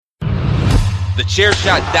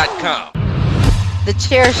thechairshot.com.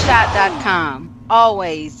 Thechairshot.com.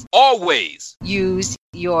 Always use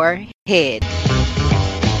your head.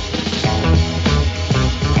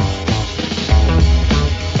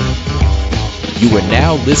 You are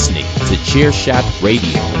now listening to Chairshot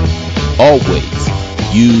Radio. Always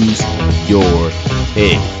use your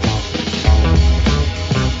head.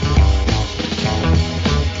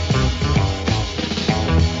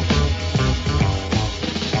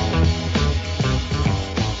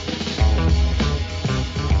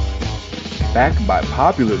 Back by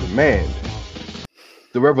popular demand,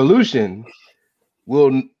 the revolution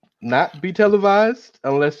will not be televised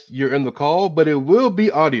unless you're in the call, but it will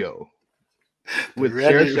be audio. With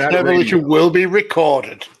Chairshot revolution Radio. Will be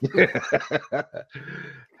recorded.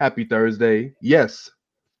 Happy Thursday. Yes,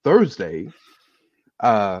 Thursday.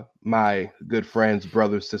 My good friends,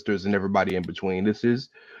 brothers, sisters, and everybody in between. This is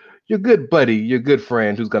your good buddy, your good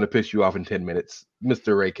friend who's going to piss you off in 10 minutes,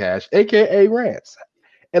 Mr. Ray Cash, a.k.a. Rants.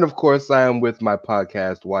 And of course, I am with my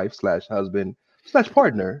podcast wife / husband /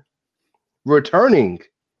 partner, returning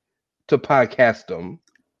to podcastdom.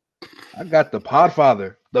 I got the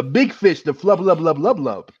podfather, the big fish, the flub,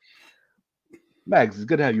 lub. Max, it's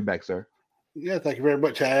good to have you back, sir. Yeah, thank you very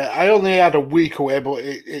much. I only had a week away, but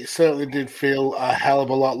it certainly did feel a hell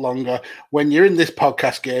of a lot longer. When you're in this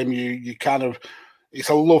podcast game, you kind of, it's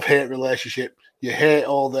a love-hate relationship. You hate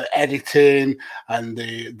all the editing and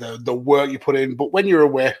the work you put in, but when you're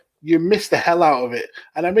away, you miss the hell out of it.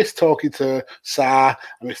 And I miss talking to Sa,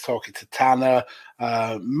 I miss talking to Tanner,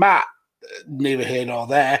 Matt, neither here nor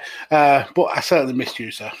there, but I certainly missed you,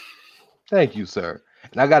 sir. Thank you, sir.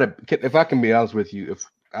 And if I can be honest with you, if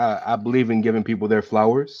I believe in giving people their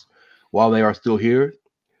flowers while they are still here.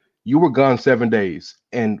 You were gone 7 days,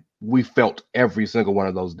 and we felt every single one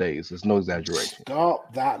of those days. It's no exaggeration.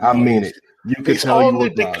 Stop that noise. I mean it. You could tell you were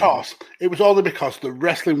gone. It was only because the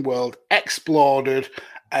wrestling world exploded,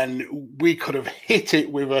 and we could have hit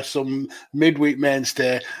it with some midweek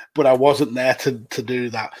mainstay, but I wasn't there to do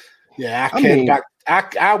that. Yeah, I came back.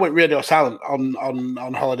 I went radio silent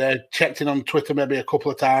on holiday. Checked in on Twitter maybe a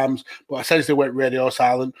couple of times, but I essentially went radio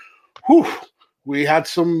silent. Whew. We had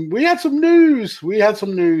some news. But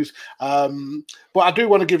I do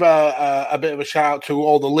want to give a bit of a shout out to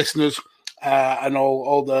all the listeners and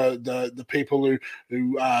all the people who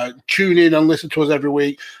tune in and listen to us every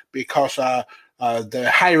week, because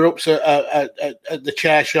the higher ups at the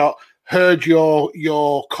Chairshot heard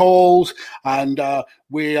your calls, and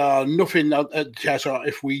we are nothing at the Chairshot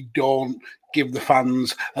if we don't give the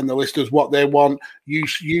fans and the listeners what they want. You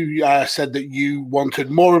said that you wanted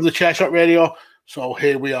more of the Chairshot Radio. So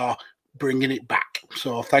here we are, bringing it back.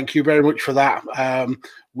 So thank you very much for that.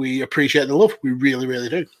 We appreciate the love. We really, really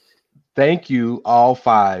do. Thank you, all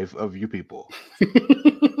 5 of you people.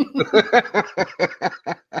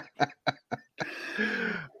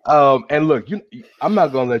 And look, I'm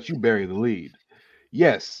not going to let you bury the lead.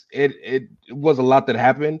 Yes, it was a lot that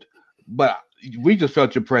happened, but we just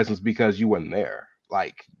felt your presence because you weren't there.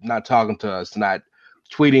 Like, not talking to us, not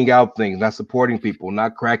tweeting out things, not supporting people,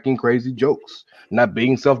 not cracking crazy jokes, not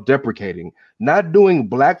being self-deprecating, not doing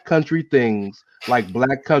black country things like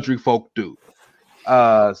black country folk do.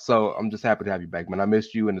 So I'm just happy to have you back, man. I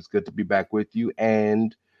missed you, and it's good to be back with you.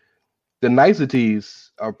 And the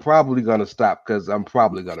niceties are probably going to stop because I'm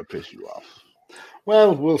probably going to piss you off.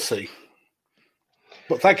 Well, we'll see.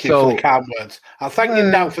 But thank you for the kind words. I'll thank you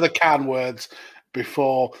now for the kind words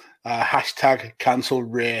before hashtag cancel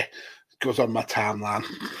Ray goes on my timeline.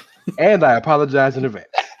 And I apologize in advance.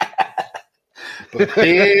 But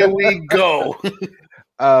here we go.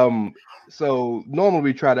 So normally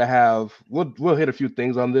we try to have, we'll hit a few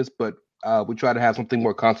things on this, but we try to have something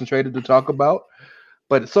more concentrated to talk about.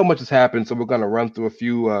 But so much has happened, so we're going to run through a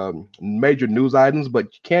few major news items, but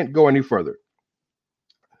you can't go any further.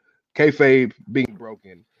 Kayfabe being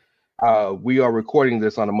broken. We are recording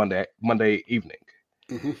this on a Monday evening.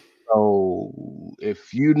 Mm-hmm. So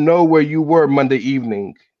if you know where you were Monday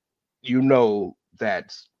evening, you know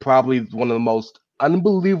that's probably one of the most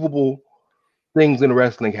unbelievable things in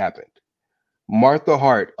wrestling happened. Martha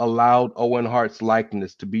Hart allowed Owen Hart's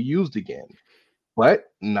likeness to be used again,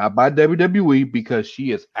 but not by WWE, because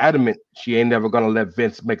she is adamant she ain't never going to let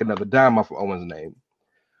Vince make another dime off of Owen's name.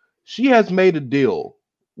 She has made a deal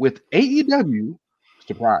with AEW,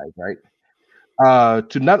 surprise, right?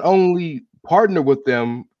 To not only partner with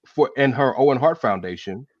them in her Owen Hart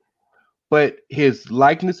Foundation, but his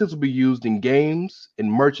likenesses will be used in games,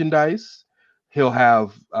 in merchandise. He'll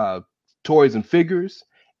have toys and figures,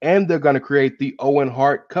 and they're going to create the Owen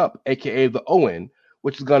Hart Cup, aka the Owen,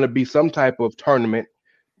 which is going to be some type of tournament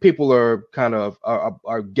people are kind of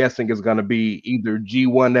are guessing is going to be either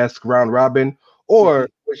G1-esque round robin, or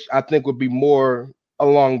which I think would be more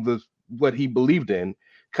along the what he believed in,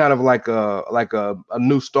 kind of like a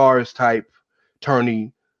new stars type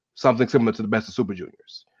tourney, something similar to the best of Super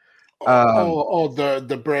Juniors. Or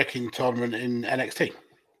the breaking tournament in NXT.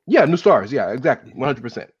 Yeah, new stars. Yeah, exactly,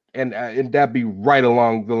 100%. And that'd be right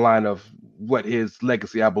along the line of what his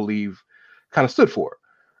legacy, I believe, kind of stood for.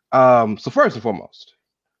 So first and foremost,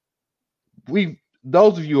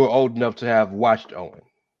 those of you who are old enough to have watched Owen,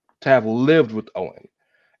 to have lived with Owen,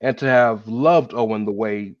 and to have loved Owen the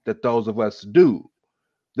way that those of us do,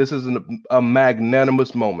 this is a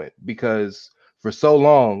magnanimous moment, because for so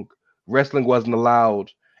long wrestling wasn't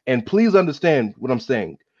allowed. And please understand what I'm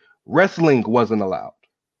saying. Wrestling wasn't allowed.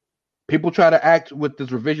 People try to act with this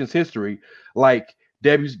revisionist history like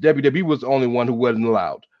WWE was the only one who wasn't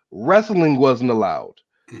allowed. Wrestling wasn't allowed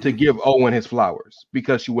to give Owen his flowers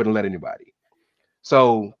because she wouldn't let anybody.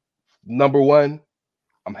 So, number one,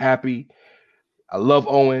 I'm happy. I love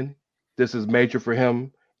Owen. This is major for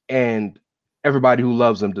him. And everybody who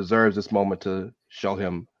loves him deserves this moment to show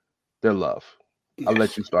him their love. I'll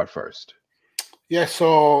let you start first. Yeah,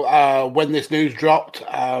 so when this news dropped,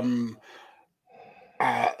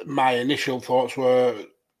 my initial thoughts were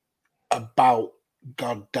about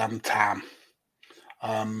goddamn time.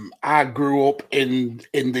 I grew up in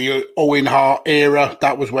the Owen Hart era.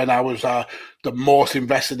 That was when I was the most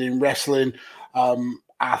invested in wrestling.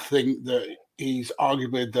 I think that he's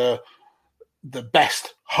arguably the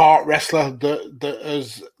best Hart wrestler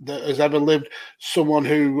that has ever lived. Someone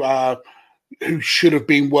who should have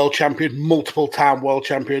been world champion, multiple time world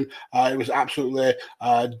champion. It was absolutely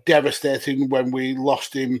devastating when we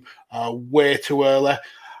lost him way too early.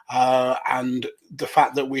 And the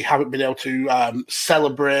fact that we haven't been able to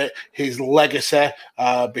celebrate his legacy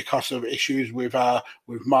because of issues with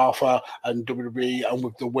Martha and WWE, and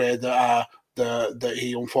with the way that that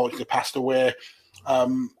he unfortunately passed away.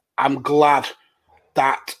 I'm glad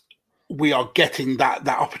that we are getting that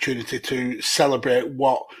opportunity to celebrate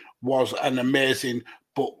what was an amazing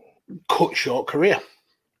but cut short career.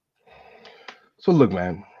 So look,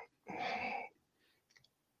 man,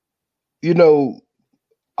 you know,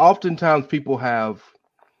 oftentimes people have,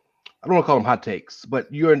 I don't want to call them hot takes,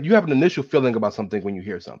 but you have an initial feeling about something when you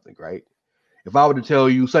hear something, right? If I were to tell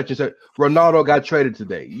you such and such, Ronaldo got traded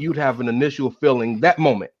today, you'd have an initial feeling that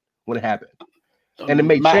moment when it happened. And it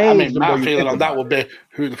may change. My feeling on that would be,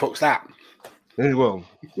 who the fuck's that? Well,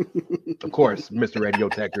 of course, Mr. Radio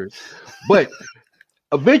Techers. But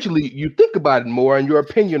eventually you think about it more and your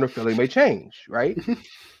opinion or feeling may change, right?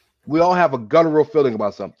 We all have a guttural feeling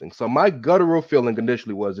about something. So my guttural feeling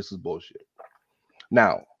initially was, this is bullshit.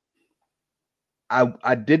 Now, I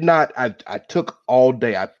took all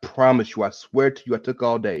day. I promise you, I swear to you, I took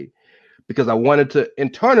all day because I wanted to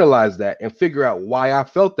internalize that and figure out why I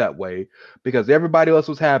felt that way, because everybody else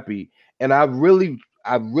was happy. And I really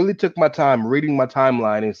took my time reading my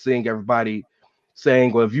timeline and seeing everybody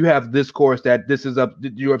saying, well, if you have this course that this is up,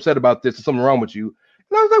 you're upset about this, there's something wrong with you.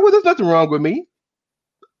 And I was like, well, there's nothing wrong with me,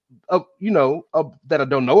 that I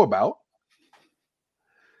don't know about.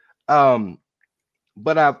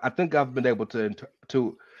 But I think I've been able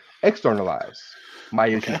to externalize my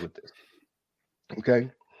issues with this. Okay.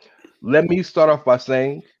 Let me start off by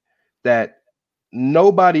saying that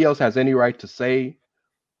nobody else has any right to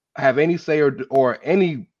have any say or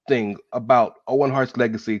anything about Owen Hart's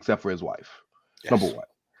legacy except for his wife. Yes. Number one.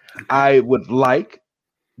 Okay. I would like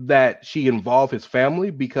that she involve his family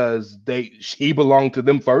because she belonged to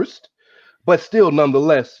them first. But still,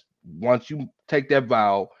 nonetheless, once you take that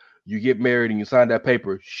vow, you get married and you sign that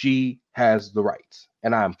paper, she has the rights.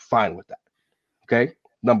 And I'm fine with that. Okay?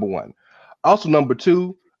 Number one. Also, number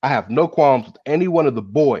two, I have no qualms with any one of the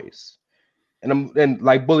boys. And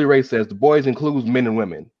like Bully Ray says, the boys includes men and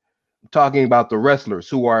women. I'm talking about the wrestlers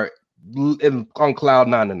who are on cloud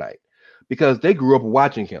nine tonight because they grew up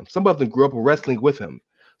watching him. Some of them grew up wrestling with him.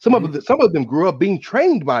 Some of them grew up being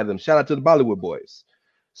trained by them. Shout out to the Bollywood boys.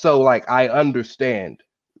 So, like, I understand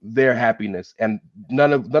their happiness, and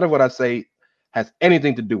none of what I say has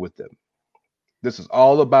anything to do with them. This is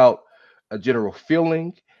all about a general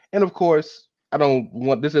feeling, and of course,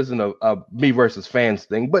 this isn't a me versus fans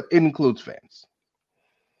thing, but it includes fans.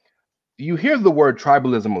 You hear the word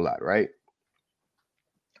tribalism a lot, right?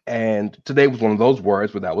 And today was one of those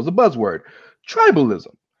words where that was a buzzword,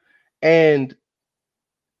 tribalism. And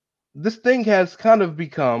this thing has kind of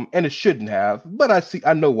become, and it shouldn't have, but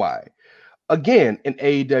I know why. Again, an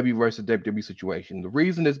AEW versus WWE situation. The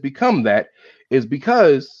reason it's become that is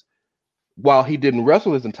because while he didn't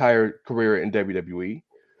wrestle his entire career in WWE,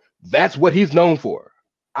 that's what he's known for.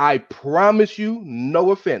 I promise you,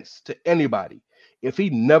 no offense to anybody, if he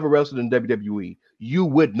never wrestled in WWE, you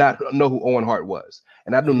would not know who Owen Hart was.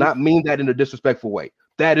 And I do not mean that in a disrespectful way.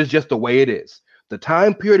 That is just the way it is. The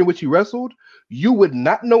time period in which he wrestled, you would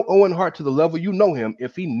not know Owen Hart to the level you know him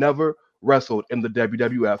if he never wrestled in the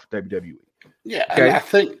WWF, WWE. Yeah, okay. And I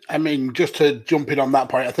think, I mean, just to jump in on that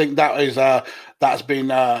point, I think that is that's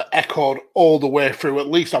been echoed all the way through, at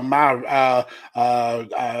least on my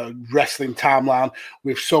wrestling timeline,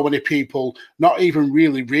 with so many people not even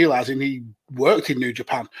really realizing he worked in New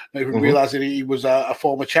Japan, not even realizing he was a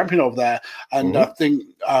former champion over there. And I think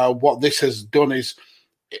what this has done is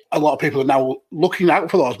a lot of people are now looking out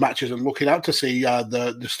for those matches and looking out to see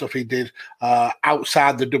the stuff he did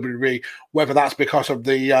outside the WWE, whether that's because of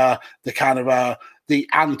the kind of the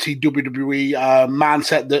anti-WWE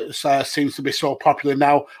mindset that seems to be so popular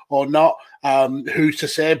now or not. Who's to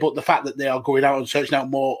say? But the fact that they are going out and searching out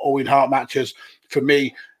more Owen Hart matches, for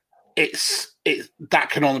me, that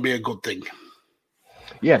can only be a good thing.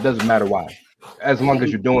 Yeah, it doesn't matter why, as long as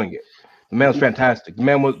you're doing it. The man was fantastic. The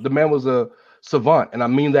man was a savant, and I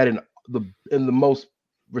mean that in the most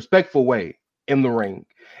respectful way in the ring,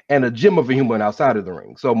 and a gem of a human outside of the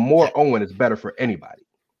ring. So more Owen is better for anybody.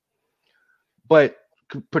 But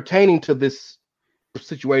pertaining to this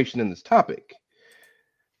situation and this topic,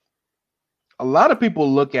 a lot of people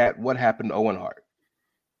look at what happened to Owen Hart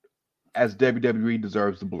as WWE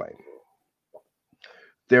deserves the blame.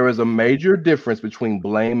 There is a major difference between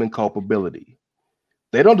blame and culpability.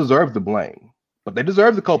 They don't deserve the blame, but they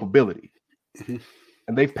deserve the culpability.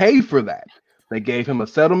 And they paid for that. They gave him a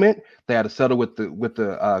settlement. They had to settle with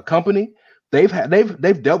the company.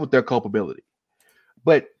 They've dealt with their culpability.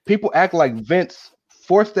 But people act like Vince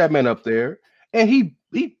forced that man up there, and he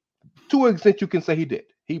to an extent you can say he did.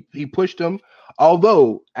 He pushed him.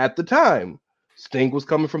 Although at the time, Sting was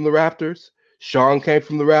coming from the rafters, Shawn came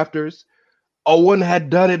from the rafters. Owen had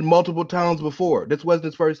done it multiple times before. This wasn't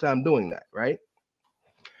his first time doing that, right?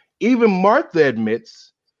 Even Martha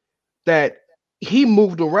admits that he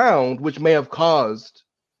moved around, which may have caused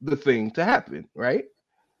the thing to happen, right?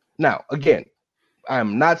 Now, again,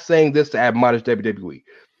 I'm not saying this to admonish WWE.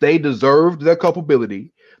 They deserved their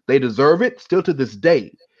culpability. They deserve it still to this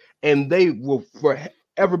day. And they will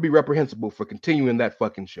forever be reprehensible for continuing that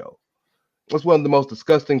fucking show. It's one of the most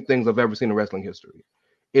disgusting things I've ever seen in wrestling history,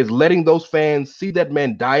 is letting those fans see that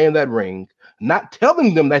man die in that ring, not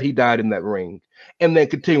telling them that he died in that ring, and then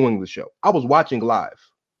continuing the show. I was watching live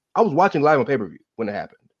on pay-per-view when it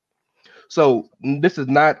happened. So this is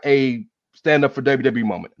not a stand-up for WWE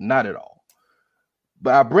moment. Not at all.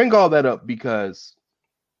 But I bring all that up because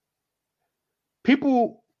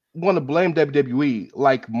people want to blame WWE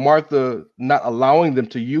like Martha not allowing them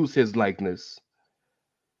to use his likeness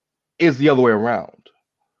is the other way around.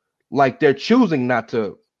 Like they're choosing not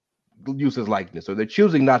to use his likeness, or they're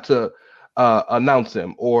choosing not to announce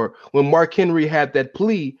him. Or when Mark Henry had that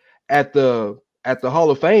plea at the Hall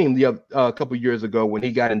of Fame a couple years ago when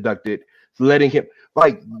he got inducted, letting him,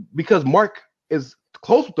 like, because Mark is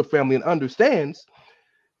close with the family and understands,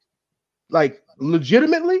 like,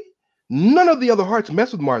 legitimately, none of the other Harts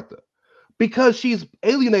mess with Martha because she's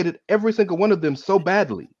alienated every single one of them so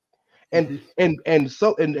badly, and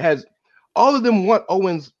has all of them want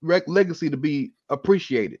Owen's legacy to be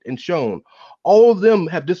appreciated and shown. All of them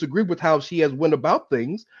have disagreed with how she has went about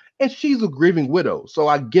things, and she's a grieving widow, so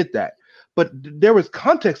I get that. But there is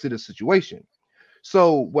context to this situation.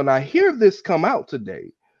 So when I hear this come out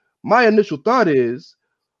today, my initial thought is,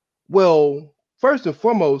 well, first and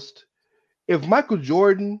foremost, if Michael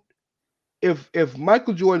Jordan's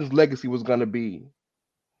legacy was going to be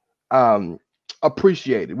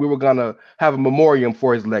appreciated, we were going to have a memoriam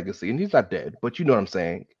for his legacy, and he's not dead, but you know what I'm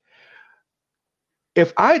saying.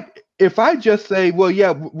 If I just say, well,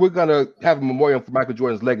 yeah, we're going to have a memoriam for Michael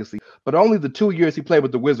Jordan's legacy, but only the 2 years he played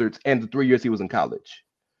with the Wizards and the 3 years he was in college,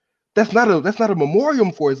 that's not a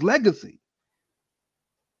memoriam for his legacy.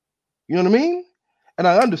 You know what I mean? And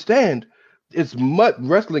I understand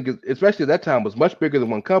wrestling, especially at that time, was much bigger than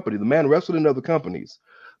one company. The man wrestled in other companies,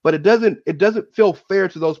 but it doesn't feel fair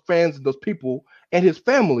to those fans and those people and his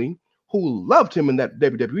family who loved him in that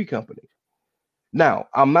WWE company. Now,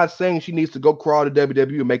 I'm not saying she needs to go crawl to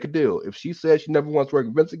WWE and make a deal. If she says she never wants to work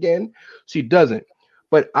with Vince again, she doesn't.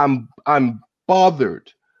 But I'm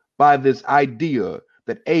bothered by this idea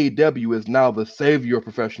that AEW is now the savior of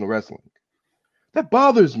professional wrestling. That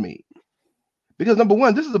bothers me. Because number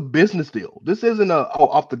one, this is a business deal. This isn't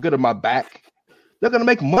off the good of my back. They're gonna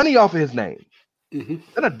make money off of his name. Mm-hmm.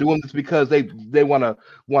 They're not doing this because they want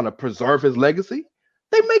to preserve his legacy.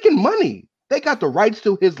 They're making money. They got the rights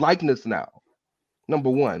to his likeness now. Number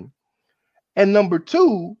one. And number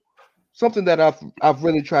two, something that I've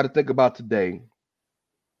really tried to think about today.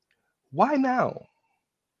 Why now?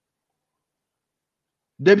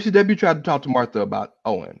 WCW tried to talk to Martha about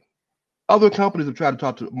Owen. Other companies have tried to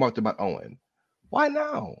talk to Martha about Owen. Why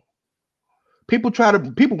now? People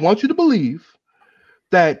want you to believe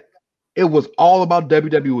that it was all about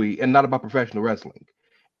WWE and not about professional wrestling.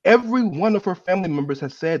 Every one of her family members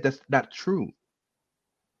has said that's not true.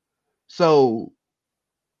 So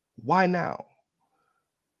why now?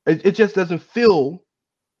 It just doesn't feel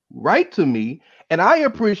right to me. And I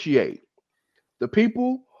appreciate the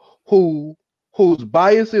people whose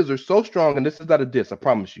biases are so strong, and this is not a diss, I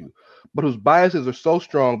promise you, but whose biases are so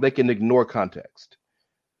strong they can ignore context.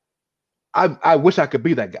 I wish I could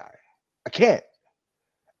be that guy. I can't.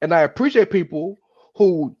 And I appreciate people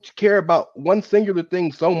who care about one singular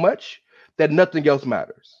thing so much that nothing else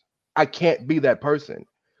matters. I can't be that person.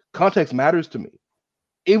 Context matters to me,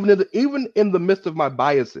 even in the midst of my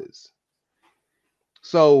biases.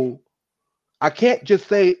 So I can't just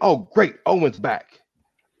say, "Oh, great, Owen's back,"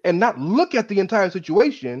 and not look at the entire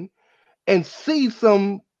situation and see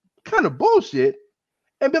some kind of bullshit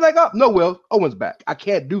and be like, "Oh, no, well, Owen's back." I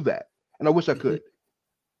can't do that, and I wish I could.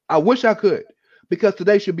 I wish I could, because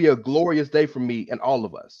today should be a glorious day for me and all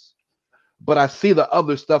of us. But I see the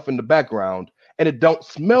other stuff in the background, and it don't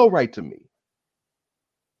smell right to me.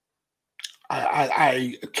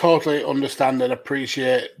 I totally understand and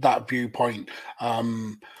appreciate that viewpoint,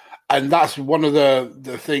 and that's one of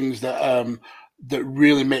the things that that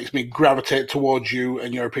really makes me gravitate towards you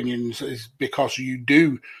and your opinions, is because you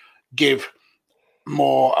do give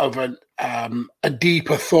more of a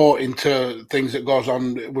deeper thought into things that goes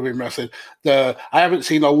on within wrestling. I haven't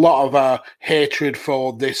seen a lot of hatred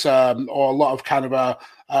for this, or a lot of kind of a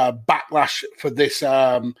backlash for this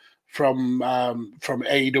from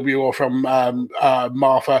AEW or from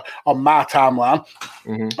Martha on my timeline.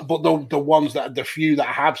 Mm-hmm. But the ones the few that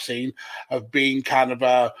I have seen have been kind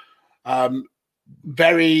of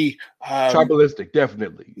very tribalistic,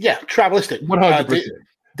 definitely. Yeah, tribalistic. 100%.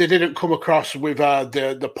 They didn't come across with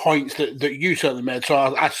the points that you certainly made, so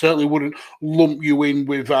I certainly wouldn't lump you in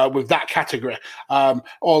with that category.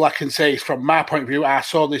 All I can say is, from my point of view, I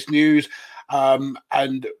saw this news,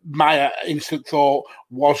 and my instant thought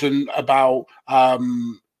wasn't about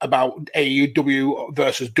AEW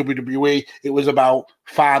versus WWE. It was about,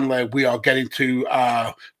 finally we are getting to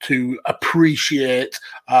appreciate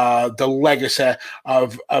the legacy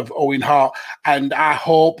of Owen Hart, and I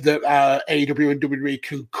hope that AEW and WWE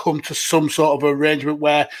can come to some sort of arrangement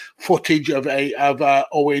where footage of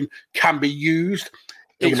Owen can be used.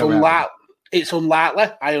 It's unlikely.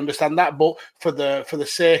 I understand that, but for the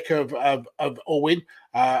sake of Owen,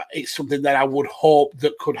 it's something that I would hope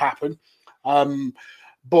that could happen.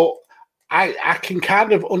 But I can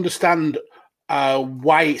kind of understand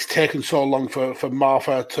why it's taken so long for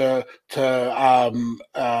Martha to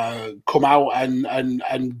come out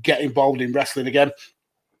and get involved in wrestling again,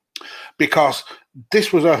 because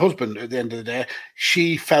this was her husband at the end of the day.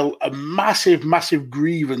 She felt a massive, massive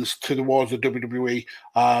grievance towards the WWE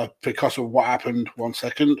because of what happened. 1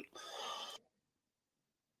 second.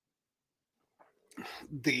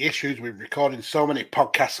 The issues with recording so many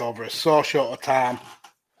podcasts over so short a time.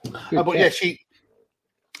 But yeah,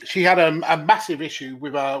 she had a massive issue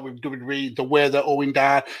with WWE, the way that Owen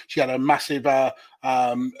died. She had a massive a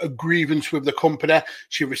grievance with the company.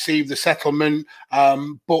 She received the settlement,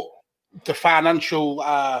 but the financial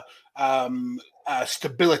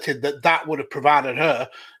stability that would have provided her,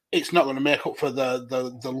 it's not going to make up for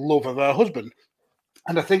the love of her husband.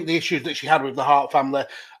 And I think the issues that she had with the Hart family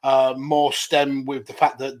more stem with the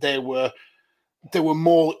fact that they were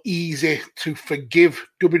more easy to forgive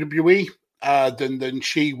WWE than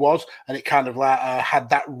she was, and it kind of like had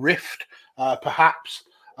that rift, perhaps.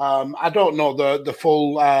 I don't know the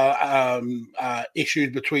full issues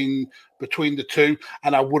between the two,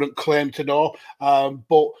 and I wouldn't claim to know.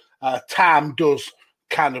 But time does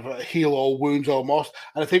kind of heal all wounds almost,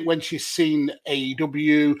 and I think when she's seen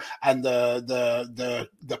AEW and the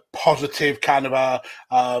positive kind of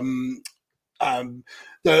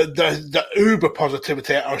the uber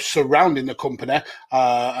positivity are surrounding the company,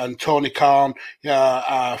 and Tony Khan,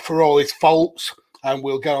 for all his faults, and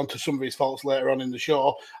we'll get on to some of his faults later on in the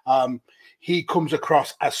show, he comes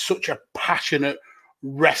across as such a passionate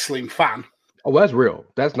wrestling fan. Oh, that's real.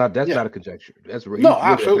 That's not a conjecture. That's real. No,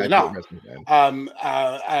 absolutely not.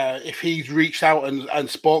 If he's reached out and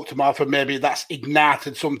spoke to Martha, maybe that's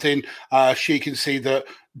ignited something. She can see that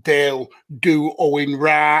they'll do Owen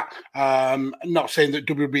right. Not saying that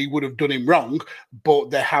WWE would have done him wrong,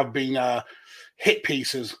 but there have been hit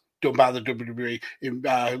pieces done by the WWE.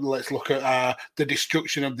 Let's look at the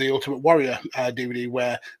destruction of the Ultimate Warrior DVD,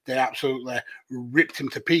 where they absolutely ripped him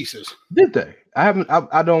to pieces. Did they?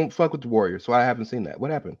 I don't fuck with the Warrior, so I haven't seen that.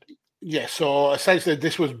 What happened? Yeah, so essentially,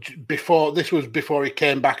 this was before he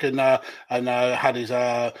came back and had his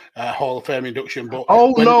Hall of Fame induction. But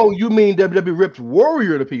no, you mean WWE ripped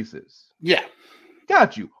Warrior to pieces? Yeah,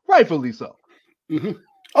 got you. Rightfully so. Mm-hmm.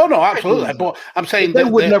 Oh no, absolutely. But I'm saying they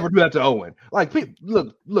would never do that to Owen. Like,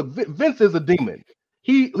 look, Vince is a demon.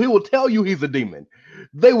 He will tell you he's a demon.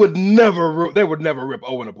 They would never rip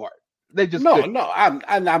Owen apart. They just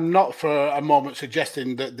I'm not for a moment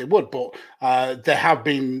suggesting that they would, but there have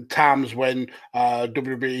been times when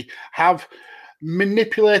WWE have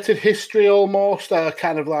manipulated history almost,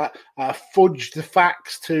 kind of like fudged the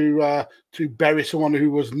facts to bury someone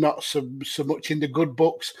who was not so much in the good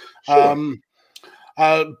books. Sure.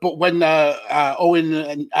 But when Owen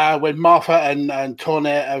and when Martha and Tony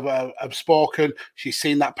have spoken, she's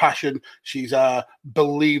seen that passion. She's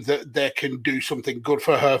believed that they can do something good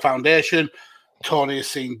for her foundation. Tony has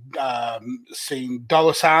seen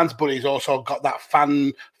dollar signs, but he's also got that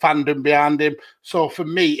fandom behind him. So for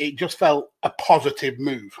me, it just felt a positive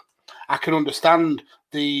move. I can understand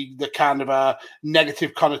the kind of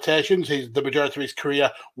negative connotations. The majority of his career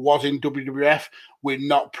was in WWF. We're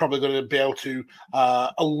not probably going to be able to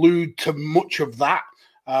allude to much of that,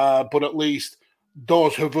 but at least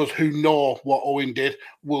those of us who know what Owen did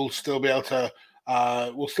will still be able to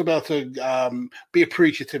be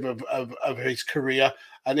appreciative of his career.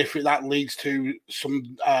 And if that leads to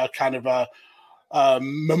some kind of a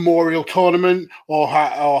memorial tournament or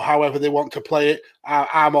however they want to play it,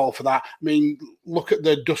 I'm all for that. I mean, look at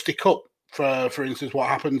the Dusty Cup, for instance, what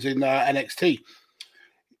happens in NXT.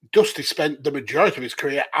 Dusty spent the majority of his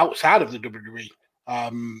career outside of the WWE.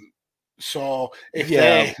 So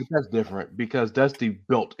that's different because Dusty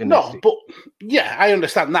built NXT. No, but yeah, I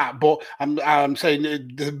understand that. But I'm saying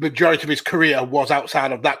the majority of his career was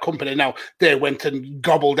outside of that company. Now they went and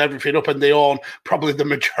gobbled everything up, and they own probably the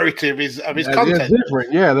majority of his content. It's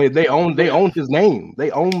different. Yeah, they own his name.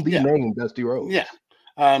 They own the name Dusty Rhodes. Yeah.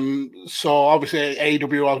 So obviously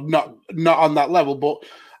AEW are not on that level, but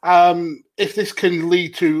if this can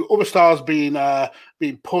lead to other stars being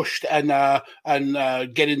pushed and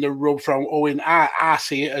getting the rub from Owen, I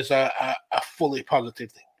see it as a fully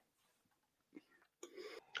positive thing.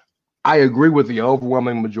 I agree with the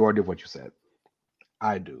overwhelming majority of what you said.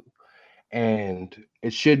 I do. And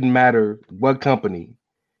it shouldn't matter what company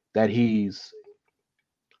that he's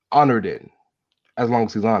honored in, as long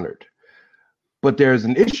as he's honored. But there's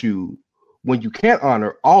an issue when you can't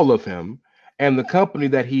honor all of him and the company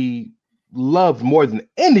that he loves more than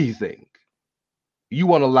anything, you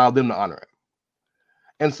want to allow them to honor him.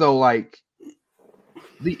 And so, like,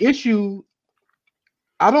 the issue,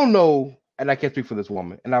 I don't know, and I can't speak for this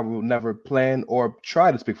woman, and I will never plan or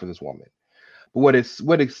try to speak for this woman. But what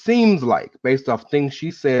it seems like, based off things she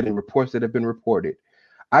said and reports that have been reported,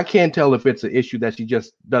 I can't tell if it's an issue that she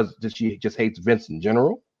just hates Vince in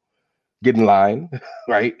general, get in line,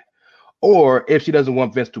 right? Or if she doesn't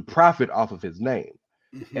want Vince to profit off of his name.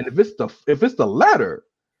 Mm-hmm. And if it's the latter,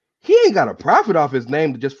 he ain't got to profit off his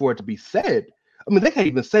name just for it to be said. I mean, they can't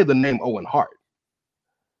even say the name Owen Hart.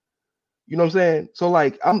 You know what I'm saying? So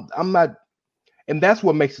like, I'm not, and that's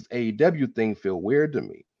what makes this AEW thing feel weird to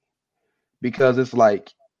me, because it's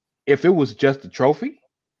like, if it was just the trophy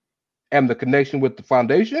and the connection with the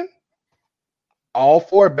foundation, all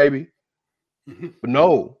for it, baby. Mm-hmm. But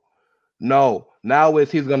no. Now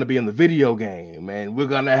he's going to be in the video game, and we're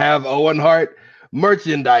going to have Owen Hart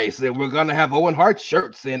merchandise, and we're going to have Owen Hart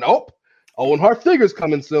shirts, and Owen Hart figures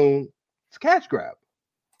coming soon. It's a cash grab.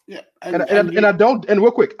 Yeah, and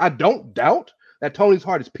real quick, I don't doubt that Tony's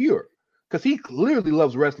heart is pure, because he clearly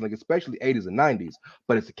loves wrestling, especially 80s and 90s.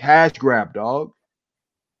 But it's a cash grab, dog.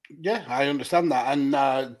 Yeah, I understand that. And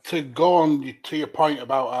to go on to your point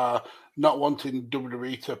about not wanting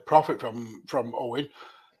WWE to profit from Owen,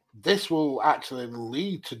 this will actually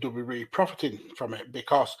lead to WWE profiting from it,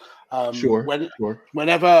 because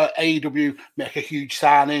whenever AEW make a huge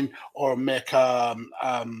signing or make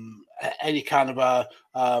any kind of a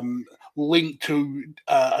link to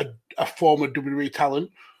a former WWE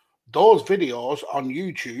talent, those videos on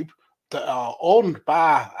YouTube that are owned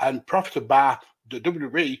by and profited by the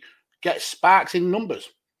WWE get sparks in numbers.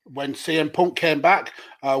 When CM Punk came back,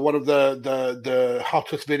 one of the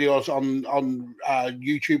hottest videos on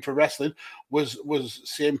YouTube for wrestling was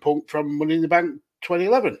CM Punk from Money in the Bank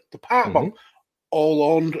 2011, the Park Bomb, all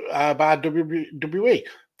owned by WWE.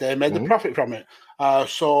 They made the profit from it.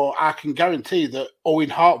 So I can guarantee that Owen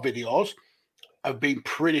Hart videos have been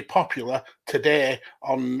pretty popular today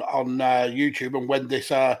on YouTube, and when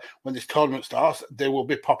this tournament starts, they will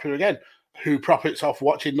be popular again. Who profits off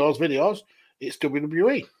watching those videos? It's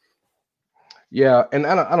WWE. Yeah, and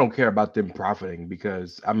I don't care about them profiting,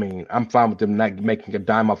 because I mean, I'm fine with them not making a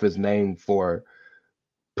dime off his name for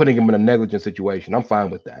putting him in a negligent situation. I'm fine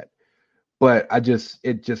with that. But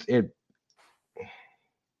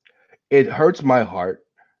it hurts my heart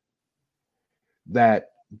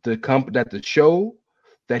that the show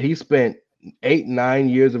that he spent 8-9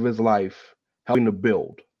 years of his life helping to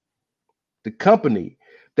build, the company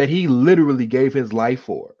that he literally gave his life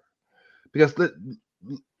for, because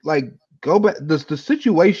go back, the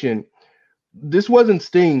situation, this wasn't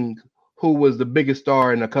Sting who was the biggest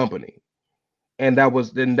star in the company, and that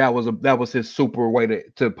was his super way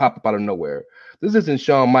to pop up out of nowhere. This isn't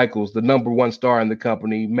Shawn Michaels, the number one star in the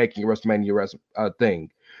company, making a WrestleMania thing.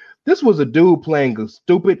 This was a dude playing a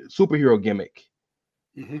stupid superhero gimmick,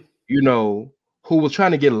 who was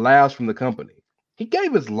trying to get laughs from the company. He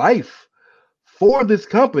gave his life for this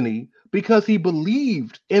company because he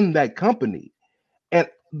believed in that company. And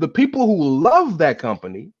the people who love that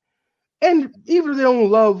company, and even if they don't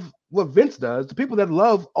love what Vince does, the people that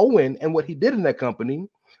love Owen and what he did in that company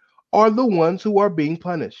are the ones who are being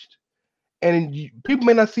punished. And people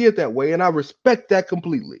may not see it that way, and I respect that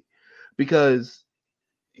completely, because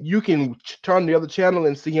you can turn the other channel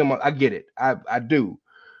and see him. I get it. I do.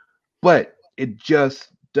 But it just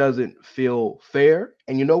doesn't feel fair.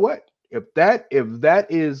 And you know what? If that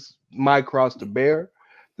is my cross to bear,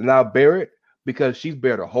 then I'll bear it, because she's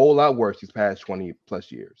bared a whole lot worse these past 20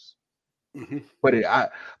 plus years. But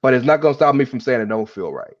it's not going to stop me from saying it don't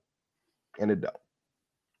feel right. And it don't.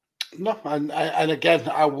 No, and again,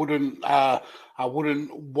 I wouldn't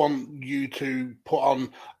want you to put on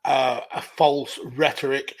a false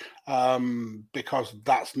rhetoric, because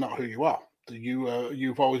that's not who you are.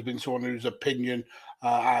 You've always been someone whose opinion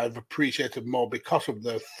I've appreciated more because of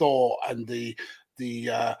the thought and the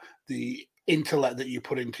intellect that you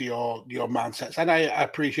put into your mindsets. And I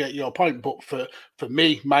appreciate your point, but for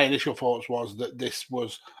me, my initial thoughts was that this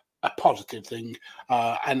was a positive thing,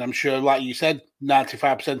 and I'm sure, like you said,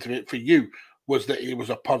 95% of it for you was that it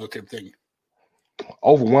was a positive thing.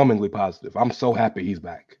 Overwhelmingly positive. I'm so happy he's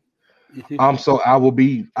back. I will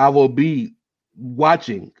be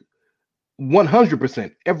watching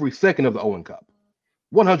 100% every second of the Owen Cup.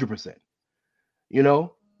 100%.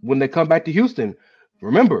 When they come back to Houston,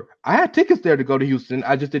 remember, I had tickets there to go to Houston.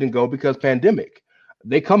 I just didn't go because pandemic.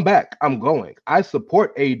 They come back, I'm going. I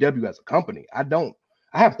support AEW as a company. I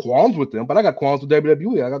have qualms with them, but I got qualms with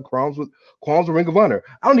WWE. I got qualms with Ring of Honor.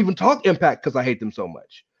 I don't even talk Impact because I hate them so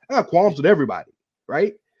much. I got qualms with everybody,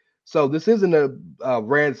 right? So this isn't a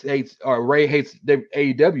Ray hates the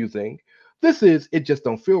AEW thing. This is, it just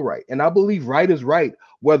don't feel right. And I believe right is right,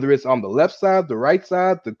 whether it's on the left side, the right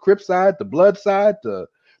side, the Crip side, the Blood side, the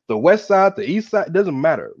west side, the east side. It doesn't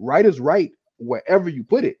matter. Right is right wherever you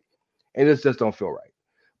put it. And it just don't feel right.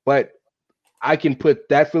 But I can put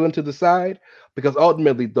that feeling to the side, because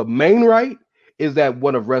ultimately the main right is that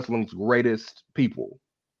one of wrestling's greatest people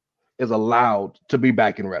is allowed to be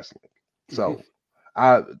back in wrestling. So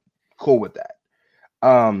I'm cool with that.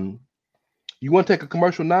 You want to take a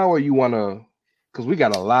commercial now, or you want to, because we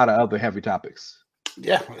got a lot of other heavy topics.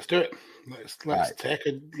 Yeah, let's do it.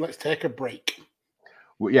 Let's take a break.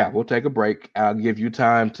 We'll take a break. I'll give you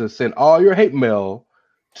time to send all your hate mail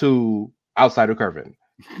to Outsider Curvin.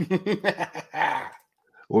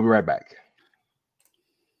 We'll be right back.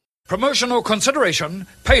 Promotional consideration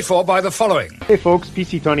paid for by the following. Hey folks,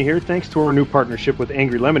 PC Tony here. Thanks to our new partnership with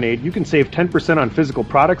Angry Lemonade, you can save 10% on physical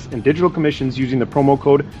products and digital commissions using the promo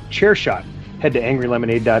code Chairshot. Head to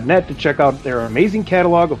angrylemonade.net to check out their amazing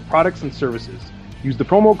catalog of products and services. Use the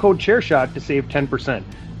promo code Chairshot to save 10%.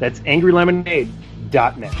 That's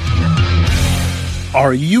angrylemonade.net.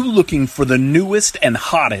 Are you looking for the newest and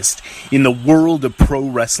hottest in the world of pro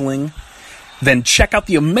wrestling? Then check out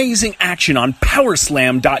the amazing action on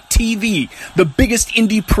Powerslam.tv, the biggest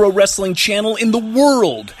indie pro wrestling channel in the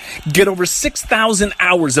world. Get over 6,000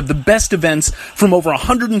 hours of the best events from over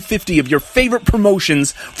 150 of your favorite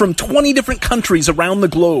promotions from 20 different countries around the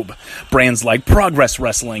globe. Brands like Progress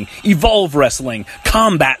Wrestling, Evolve Wrestling,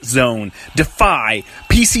 Combat Zone, Defy,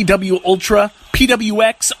 PCW Ultra,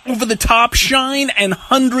 PWX, Over the Top, Shine, and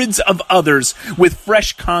hundreds of others with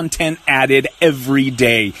fresh content added every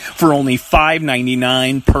day for only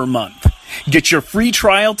 $5.99 per month. Get your free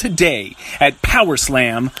trial today at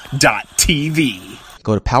Powerslam.tv.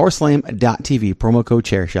 Go to Powerslam.tv, promo code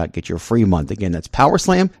Chairshot. Get your free month. Again, that's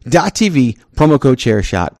Powerslam.tv, promo code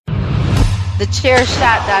Chairshot.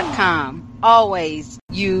 TheChairshot.com. always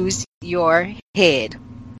use your head.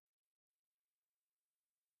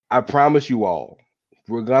 I promise you all,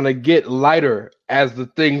 we're gonna get lighter as the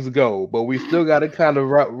things go, but we still got to kind of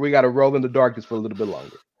roll in the darkness for a little bit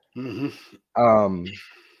longer. Mm-hmm.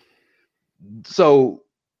 So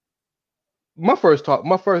my first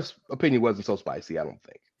opinion wasn't so spicy. I don't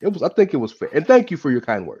think it was. I think it was fair, and thank you for your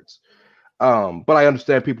kind words. But I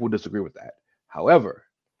understand people would disagree with that. However,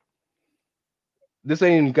 this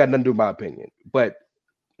ain't got nothing to do with my opinion, but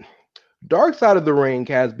Dark Side of the Ring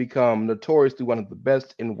has become notoriously one of the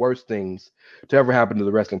best and worst things to ever happen to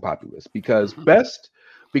the wrestling populace. Because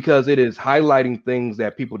it is highlighting things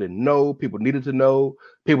that people didn't know, people needed to know,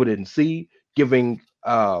 people didn't see, giving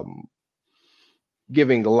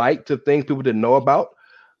light to things people didn't know about.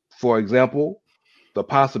 For example, the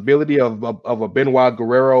possibility of a Benoit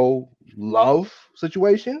Guerrero love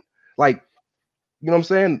situation. Like, you know what I'm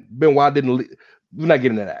saying? Benoit didn't. We're not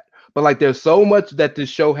getting into that. But like, there's so much that this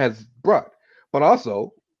show has brought, but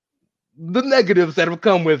also the negatives that have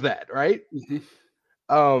come with that, right?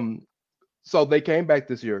 Mm-hmm. So they came back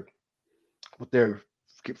this year with their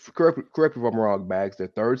correct me if I'm wrong, Bags, their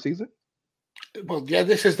third season. Well, yeah,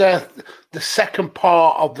 this is the second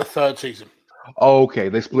part of the third season. Okay,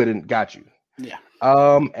 they split it. Got you. Yeah.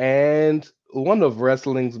 And one of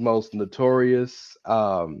wrestling's most notorious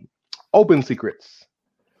open secrets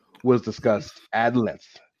was discussed at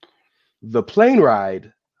length. The plane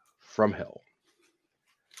ride from hell.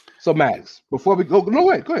 So, Max, before we go,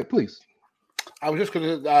 go ahead, please. I was just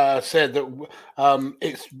going to say that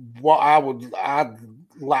it's what I'd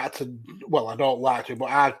like to. Well, I don't like to,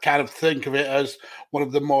 but I kind of think of it as one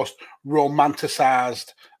of the most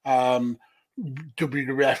romanticized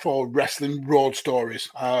WWF or wrestling road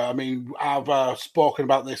stories. I mean, I've spoken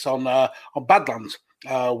about this on Badlands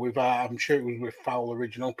with I'm sure it was with Foul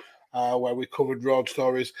Original, where we covered road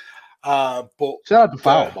stories. But shout out to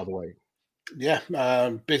Foul, by the way. Yeah,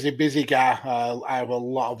 busy guy. I have a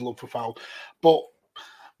lot of love for Foul. But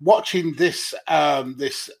watching this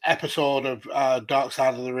this episode of Dark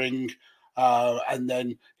Side of the Ring, and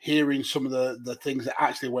then hearing some of the things that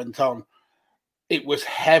actually went on, it was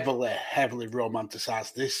heavily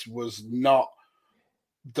romanticized. This was not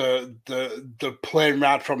the plane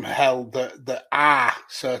ride from hell that I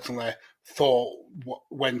certainly thought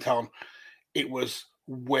went on. It was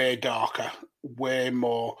way darker, way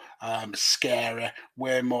more scary,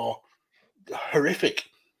 way more horrific.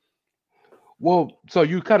 Well, so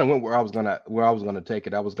you kind of went where I was gonna take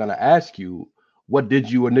it. I was gonna ask you, what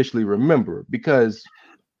did you initially remember? Because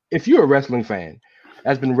if you're a wrestling fan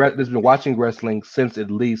that's been watching wrestling since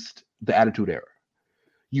at least the Attitude Era,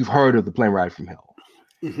 you've heard of the plane ride from hell,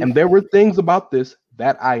 and there were things about this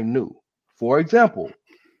that I knew. For example,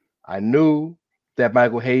 I knew that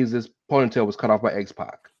Michael Hayes' ponytail was cut off by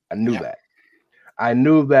X-Pac. I knew that. I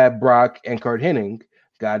knew that Brock and Kurt Hennig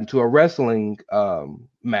got into a wrestling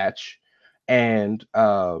match and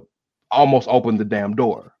almost opened the damn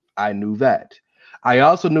door. I knew that. I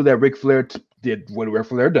also knew that Ric Flair did what Ric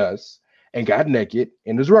Flair does and got naked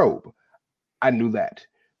in his robe. I knew that.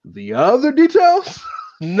 The other details,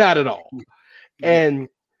 not at all. And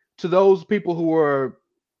to those people who were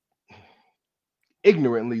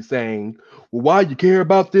ignorantly saying, well, why you care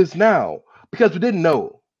about this now? Because we didn't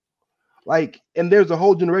know. Like, and there's a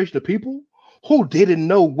whole generation of people who didn't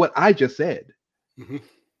know what I just said.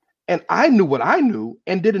 And I knew what I knew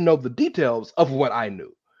and didn't know the details of what I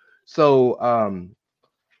knew. So,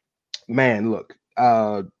 man, look,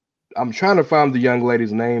 I'm trying to find the young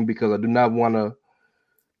lady's name because I do not want to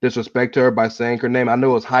disrespect her by saying her name. I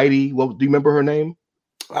know it's Heidi. Well, do you remember her name?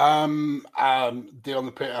 The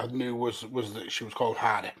only bit I knew was that she was called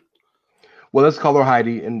Heidi. Well, let's call her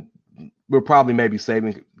Heidi, and we're probably maybe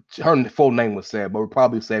saving her full name was said, but we're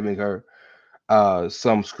probably saving her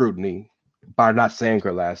some scrutiny by not saying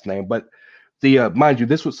her last name. But the mind you,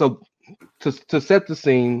 this was so to set the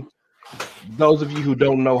scene. Those of you who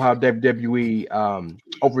don't know how WWE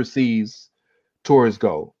overseas tours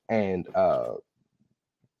go, and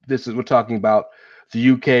we're talking about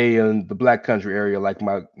the UK and the Black Country area, like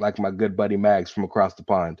my good buddy Mags from across the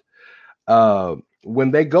pond.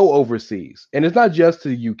 When they go overseas, and it's not just to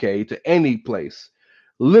the UK, to any place,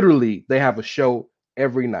 literally they have a show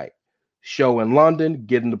every night. Show in London,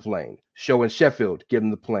 get in the plane. Show in Sheffield, get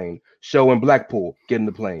in the plane. Show in Blackpool, get in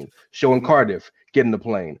the plane. Show in Cardiff, get in the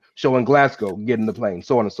plane. Show in Glasgow, get in the plane,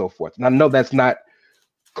 so on and so forth. And I know that's not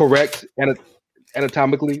correct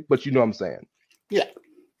anatomically, but you know what I'm saying. Yeah.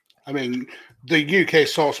 I mean, the UK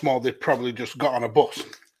is so small, they probably just got on a bus.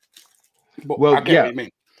 But well, I get what you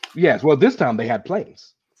mean. Yes. Well, this time they had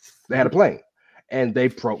planes. They had a plane, and they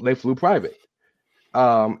flew private.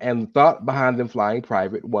 And the thought behind them flying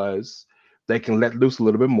private was they can let loose a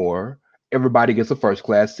little bit more. Everybody gets a first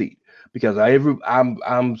class seat because I'm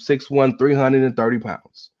 6'1", 330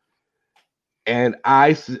 pounds, and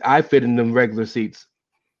I fit in them regular seats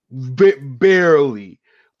barely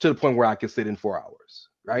to the point where I can sit in 4 hours,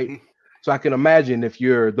 right? Mm-hmm. So I can imagine if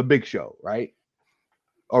you're the Big Show, right,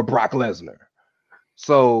 or Brock Lesnar.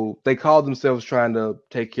 So they called themselves trying to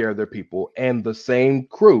take care of their people, and the same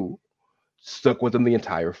crew stuck with them the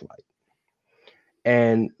entire flight.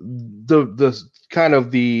 And the kind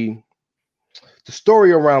of the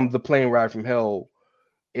story around the plane ride from hell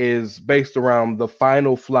is based around the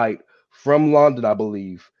final flight from London, I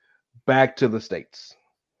believe, back to the States.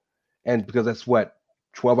 And because that's what,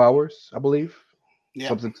 12 hours, I believe,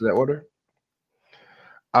 something to that order.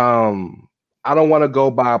 I don't want to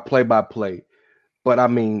go by play, but I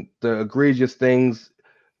mean the egregious things.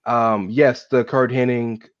 Yes, the Kurt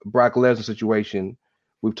Hennig, Brock Lesnar situation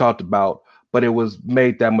we've talked about, but it was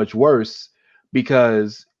made that much worse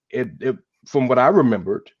because it from what I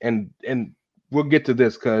remembered, and we'll get to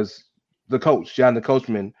this because the coach, John the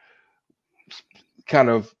Coachman, kind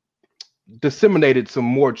of disseminated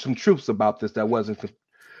some truths about this that wasn't,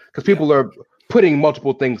 because people are putting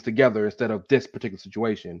multiple things together instead of this particular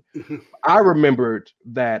situation. Mm-hmm. I remembered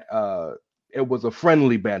that it was a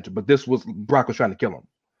friendly banter, but this was Brock was trying to kill him,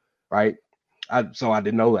 right? So I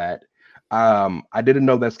didn't know that. I didn't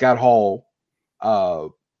know that Scott Hall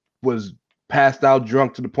was passed out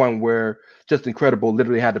drunk to the point where Just Incredible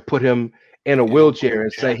literally had to put him in a wheelchair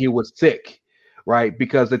and say he was sick, right?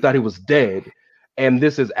 Because they thought he was dead. And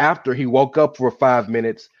this is after he woke up for 5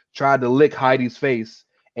 minutes, tried to lick Heidi's face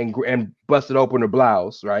and busted open her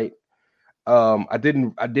blouse, right? I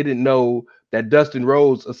didn't know that Dustin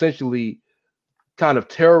Rhodes essentially kind of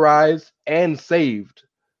terrorized and saved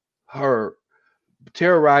her,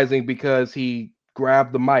 terrorizing because he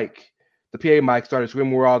grabbed the mic, the PA mic, started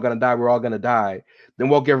screaming, "We're all gonna die, we're all gonna die," then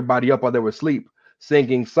woke everybody up while they were asleep,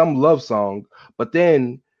 singing some love song. But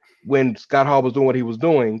then when Scott Hall was doing what he was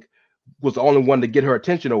doing, was the only one to get her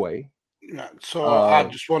attention away. Yeah, so I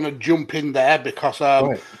just want to jump in there because,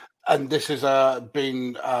 and this has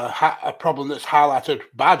been a problem that's highlighted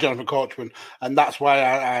by Jonathan Coachman, and that's why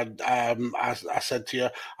I said to you,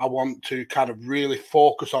 I want to kind of really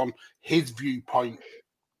focus on his viewpoint.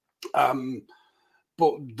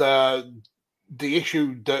 But the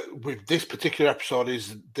issue that with this particular episode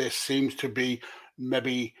is there seems to be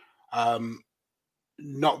maybe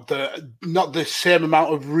not the same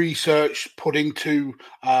amount of research put into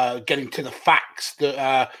getting to the facts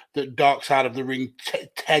that Dark Side of the Ring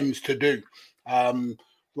tends to do.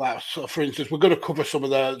 Like, so for instance, we're going to cover some of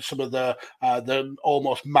the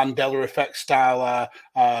almost Mandela effect style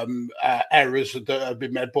errors that have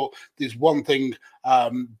been made. But there's one thing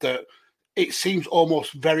that it seems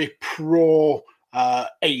almost very pro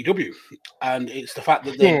AEW, and it's the fact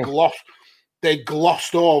that they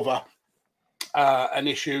glossed over an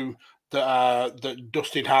issue that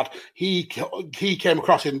Dustin had. He came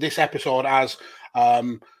across in this episode as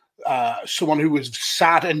someone who was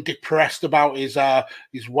sad and depressed about his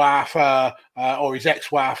wife or his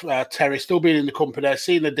ex-wife Terry still being in the company,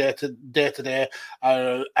 seeing the day to day,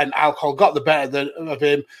 and alcohol got the better of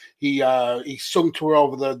him. He sung to her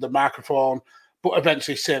over the microphone, but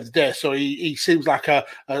eventually saved the day. So he seems like a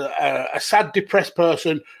sad, depressed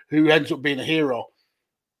person who ends up being a hero.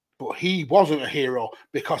 But he wasn't a hero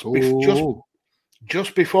because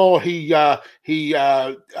just before he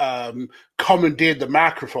commandeered the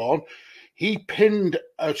microphone, he pinned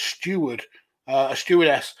a stewardess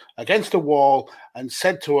against a wall and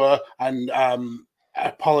said to her, and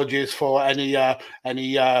apologies for any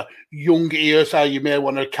young ears, you may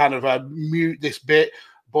want to kind of mute this bit,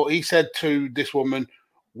 but he said to this woman,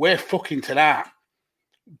 "We're fucking tonight."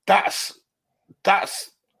 That's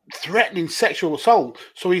threatening sexual assault.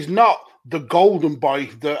 So he's not the golden boy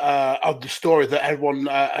of the story that everyone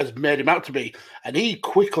has made him out to be. And he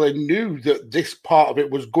quickly knew that this part of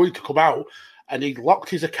it was going to come out, and he locked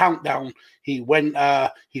his account down. He went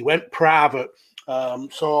private.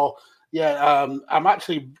 So I'm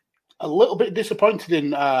actually a little bit disappointed in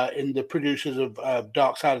the producers of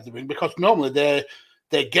Dark Side of the Ring, because normally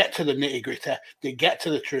they get to the nitty-gritty. They get to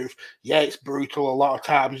the truth. Yeah, it's brutal a lot of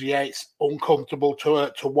times. Yeah, it's uncomfortable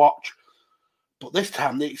to watch. But this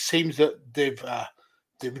time, it seems that they've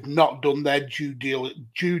not done their due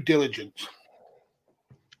diligence.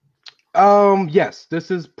 Yes,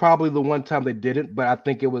 this is probably the one time they didn't, but I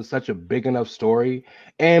think it was such a big enough story.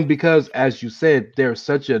 And because, as you said, there's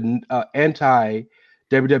such an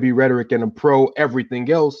anti-WWE rhetoric and a pro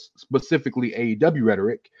everything else, specifically AEW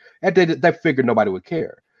rhetoric, and they figured nobody would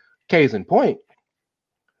care. Case in point,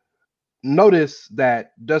 notice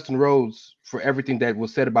that Dustin Rhodes, for everything that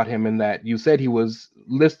was said about him, and that you said he was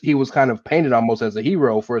kind of painted almost as a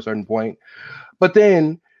hero for a certain point, but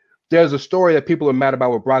then there's a story that people are mad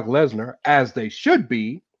about with Brock Lesnar, as they should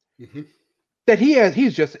be, that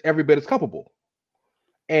he's just every bit as culpable.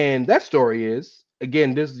 And that story is,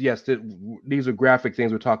 again, these are graphic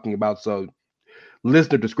things we're talking about, so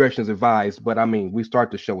listener discretion is advised. But I mean, we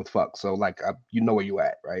start the show with fuck, so like you know where you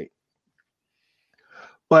at, right?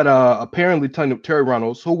 But apparently, Terry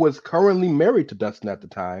Runnels, who was currently married to Dustin at the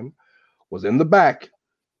time, was in the back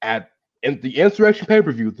in the Insurrection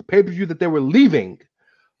pay-per-view, the pay-per-view that they were leaving,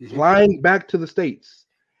 flying back to the States.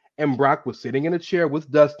 And Brock was sitting in a chair with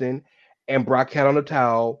Dustin, and Brock had on a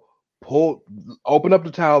towel, opened up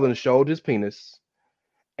the towel and showed his penis.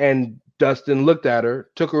 And Dustin looked at her,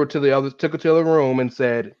 took her to the other room and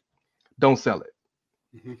said, "Don't sell it."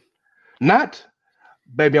 Not,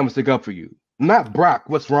 "Baby, I'm gonna stick up for you." Not, "Brock,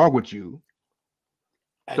 what's wrong with you?"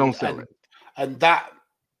 Don't sell it. And that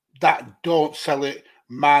don't sell it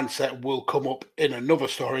mindset will come up in another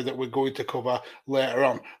story that we're going to cover later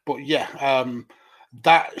on. But yeah,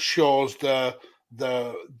 that shows the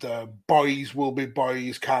boys will be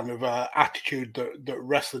boys kind of attitude that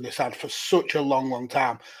wrestling has had for such a long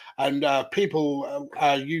time. And people,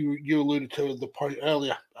 you alluded to the point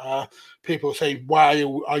earlier, people saying, why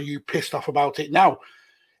are you pissed off about it now?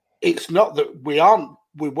 It's not that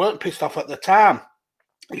we weren't pissed off at the time.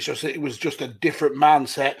 It's just that it was just a different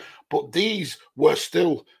mindset. But these were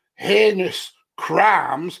still heinous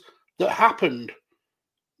crimes that happened.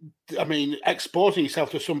 I mean, exposing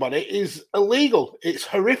yourself to somebody is illegal. It's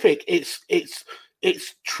horrific. It's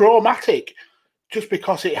traumatic. Just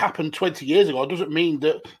because it happened 20 years ago doesn't mean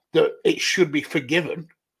that it should be forgiven.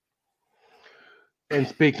 And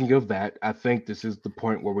speaking of that, I think this is the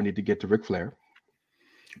point where we need to get to Ric Flair.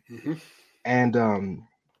 And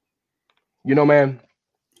man,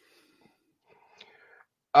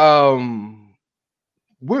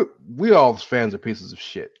 we all fans are pieces of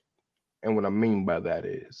shit. And what I mean by that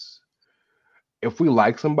is, if we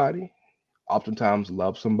like somebody, oftentimes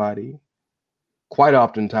love somebody, quite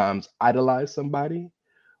oftentimes idolize somebody,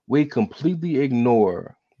 we completely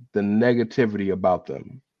ignore the negativity about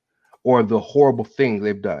them or the horrible things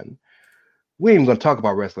they've done. We ain't even gonna talk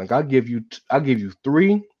about wrestling. I'll give you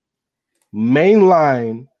 3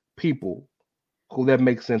 mainline people who that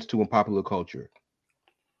makes sense to in popular culture: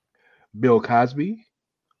 Bill Cosby,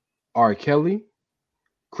 R. Kelly,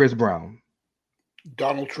 Chris Brown,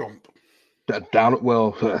 Donald Trump.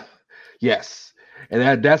 Yes,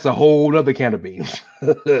 and that's a whole other can of beans.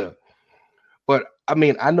 But I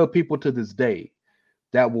mean, I know people to this day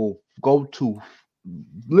that will come to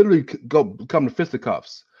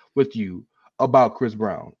fisticuffs with you about Chris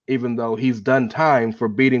Brown, even though he's done time for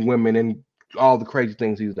beating women and all the crazy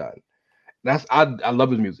things he's done. I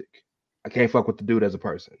love his music. I can't fuck with the dude as a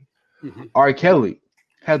person. R. Kelly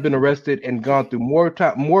has been arrested and gone through more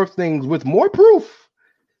things with more proof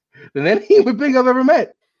than any human being I've ever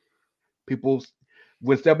met. People,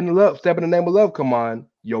 when step in the name of love, come on,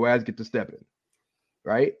 your ass get to stepping,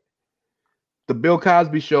 right? The Bill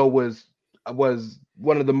Cosby Show was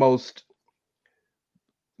one of the most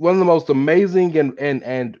amazing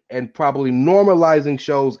and probably normalizing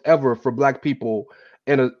shows ever for Black people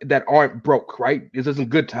that aren't broke, right? This isn't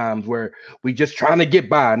Good Times where we just trying to get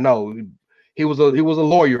by. No, he was a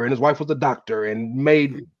lawyer and his wife was a doctor and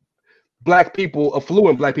made Black people,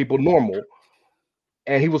 affluent Black people, normal.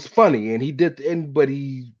 And he was funny and but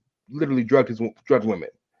he literally drugged women.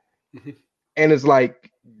 And it's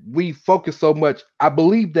like, we focus so much. I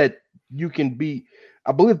believe there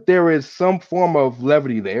is some form of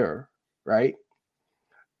levity there, right?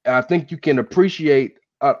 And I think you can appreciate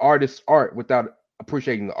an artist's art without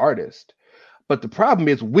appreciating the artist. But the problem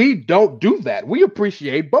is we don't do that. We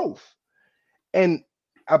appreciate both. And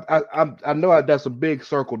I know that's a big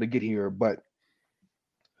circle to get here, but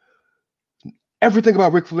everything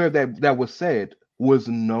about Ric Flair that was said was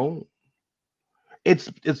known. It's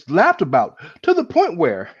laughed about to the point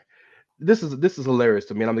where this is hilarious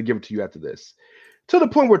to me, and I'm gonna give it to you after this. To the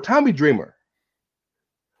point where Tommy Dreamer,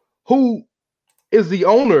 who is the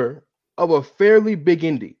owner of a fairly big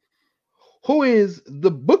indie, who is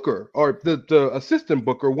the booker or the assistant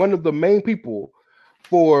booker, one of the main people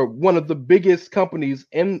for one of the biggest companies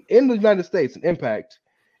in the United States, Impact,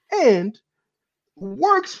 and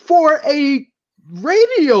works for a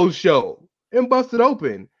radio show in Busted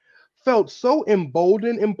Open, felt so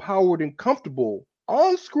emboldened, empowered, and comfortable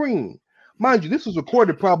on screen. Mind you, this was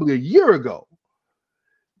recorded probably a year ago.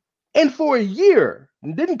 And for a year,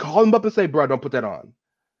 didn't call him up and say, "Bro, don't put that on."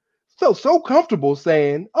 Felt so comfortable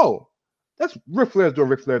saying, "Oh, That's Ric Flair's doing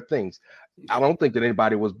Ric Flair things. I don't think that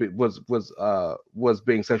anybody was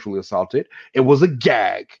being sexually assaulted. It was a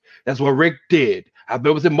gag. That's what Rick did. I've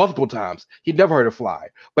been with him multiple times. He never hurt a fly.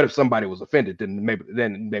 But if somebody was offended, then maybe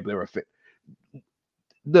they were offended.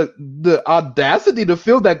 The audacity to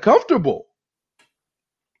feel that comfortable.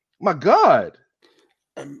 My God.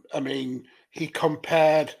 I mean, he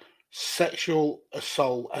compared sexual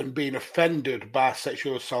assault and being offended by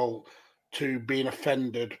sexual assault to being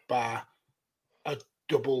offended by a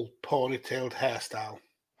double ponytailed hairstyle.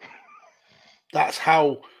 That's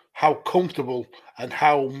how comfortable and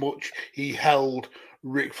how much he held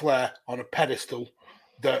Ric Flair on a pedestal,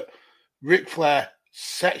 that Ric Flair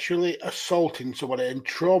sexually assaulting somebody and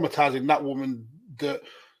traumatizing that woman that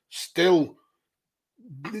still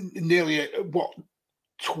nearly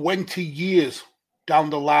 20 years down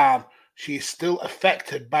the line, she is still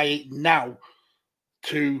affected by it now,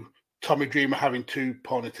 to Tommy Dreamer having two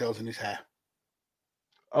ponytails in his hair.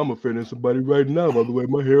 I'm offending somebody right now, by the way.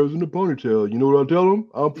 My hair is in a ponytail. You know what I'll tell them?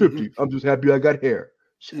 I'm 50. I'm just happy I got hair.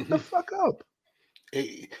 Shut the fuck up.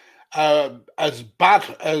 As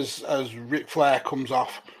bad as Ric Flair comes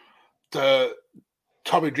off, the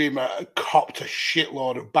Tommy Dreamer copped a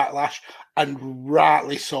shitload of backlash, and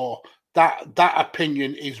rightly so. That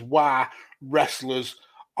opinion is why wrestlers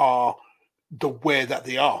are the way that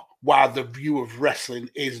they are, why the view of wrestling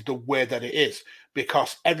is the way that it is,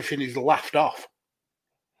 because everything is laughed off.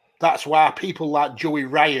 That's why people like Joey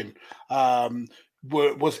Ryan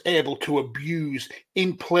was able to abuse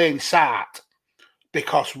in plain sight,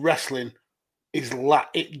 because wrestling is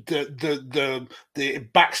the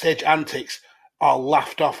backstage antics are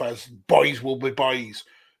laughed off as boys will be boys.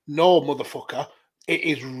 No, motherfucker, it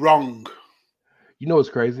is wrong. You know what's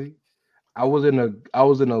crazy? I was in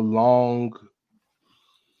a long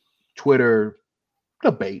Twitter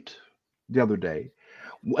debate the other day,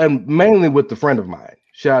 and mainly with a friend of mine.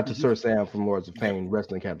 Shout out to Sir Sam from Lords of Pain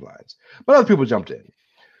Wrestling Headlines. But other people jumped in.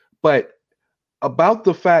 But about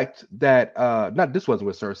the fact that this wasn't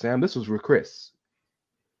with Sir Sam, this was with Chris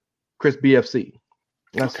BFC.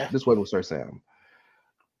 This wasn't with Sir Sam.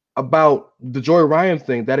 About the Joey Ryan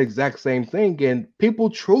thing, that exact same thing, and people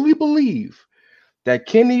truly believe that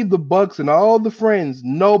Kenny, the Bucks, and all the friends,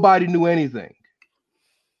 nobody knew anything.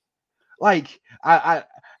 Like, I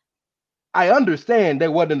understand they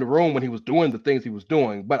wasn't in the room when he was doing the things he was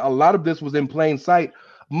doing, but a lot of this was in plain sight.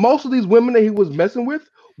 Most of these women that he was messing with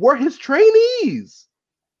were his trainees.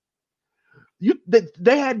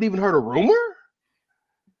 They hadn't even heard a rumor.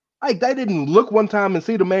 Like, they didn't look one time and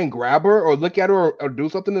see the man grab her or look at her or do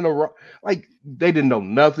something in the like. They didn't know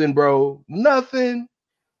nothing, bro. Nothing.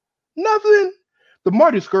 The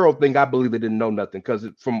Marty Scurll thing, I believe they didn't know nothing, because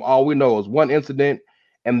from all we know is one incident,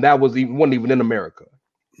 and that wasn't even in America.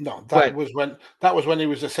 No, that was when he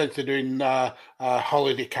was essentially doing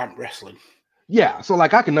holiday camp wrestling. Yeah, so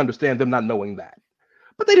like I can understand them not knowing that,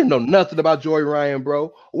 but they didn't know nothing about Joey Ryan,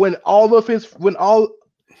 bro. When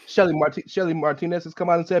Shelly Martinez has come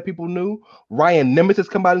out and said people knew, Ryan Nemeth has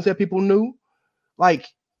come out and said people knew. Like,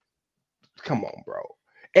 come on, bro.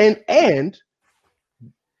 And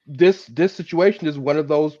this situation is one of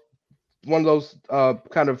those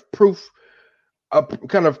kind of proof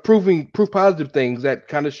positive things that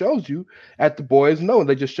kind of shows you that the boys know and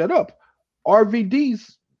they just shut up. RVD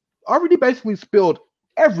basically spilled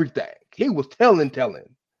everything. He was telling.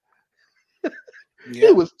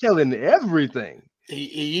 He was telling everything. He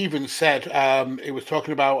even said he was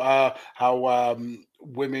talking about how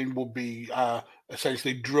women would be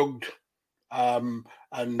essentially drugged, and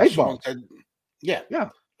someone said, yeah.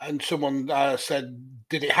 And someone said,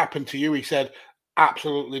 "Did it happen to you?" He said,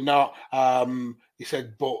 "Absolutely not." He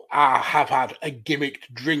said, "But I have had a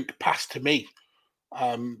gimmicked drink passed to me,"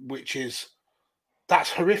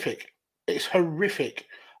 that's horrific. It's horrific.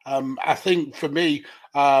 I think for me,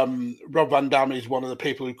 Rob Van Dam is one of the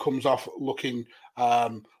people who comes off looking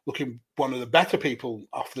one of the better people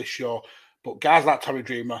off this show. But guys like Tommy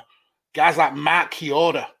Dreamer, guys like Mark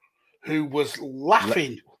Chioda, who was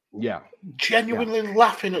laughing, genuinely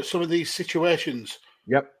laughing at some of these situations.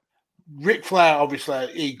 Yep. Ric Flair,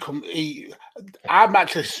 obviously, I'm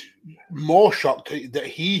actually more shocked that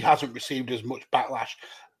he hasn't received as much backlash,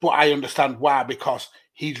 but I understand why, because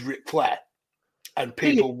he's Ric Flair, and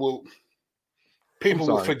people will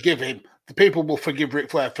forgive him. The people will forgive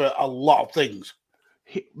Ric Flair for a lot of things.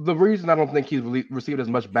 The reason I don't think he's received as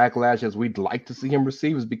much backlash as we'd like to see him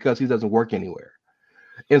receive is because he doesn't work anywhere,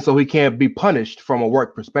 and so he can't be punished from a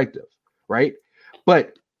work perspective, right?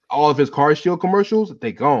 But all of his Car Shield commercials,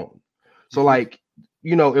 they gone. So, like,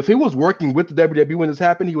 if he was working with the WWE when this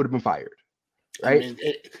happened, he would have been fired, right? I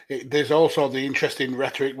mean, there's also the interesting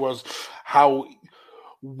rhetoric was how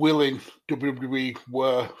willing WWE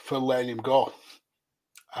were for letting him go.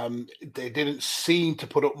 They didn't seem to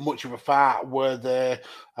put up much of a fight. Were they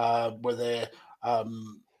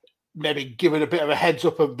maybe given a bit of a heads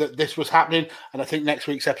up of that this was happening? And I think next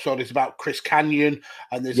week's episode is about Chris Kanyon,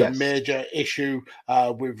 and there's a major issue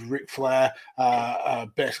with Ric Flair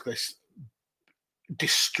basically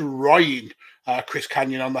destroying Chris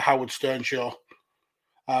Kanyon on the Howard Stern show,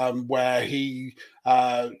 where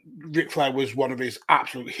Ric Flair was one of his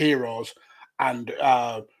absolute heroes, and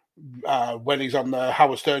when he's on the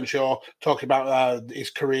Howard Stern show talking about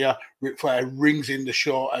his career, Ric Flair rings in the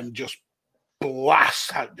show and just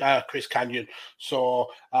blasts Chris Kanyon. So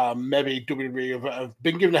maybe WWE have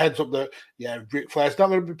been given a heads up that, Ric Flair's not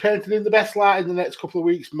going to be painted in the best light in the next couple of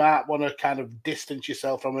weeks. Might want to kind of distance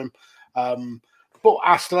yourself from him. But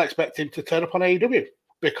I still expect him to turn up on AEW,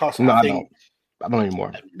 because I don't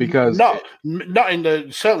anymore, because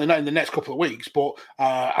certainly not in the next couple of weeks. But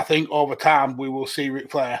I think over time we will see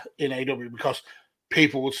Ric Flair in AEW, because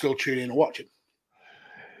people will still tune in and watch him.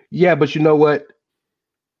 Yeah, but you know what?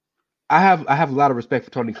 I have a lot of respect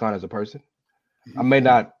for Tony Khan as a person. I may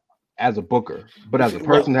not as a booker, but as a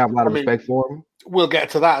person, I have a lot of respect for him. We'll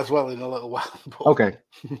get to that as well in a little while. Okay,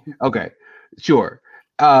 sure.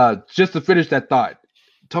 Just to finish that thought,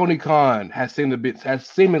 Tony Khan has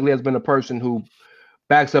seemingly been a person who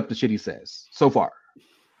backs up the shit he says so far,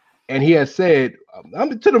 and he has said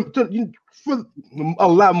for a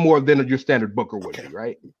lot more than your standard booker would be,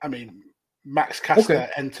 right? I mean, Max Caster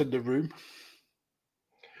entered the room.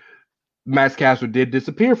 Max Caster did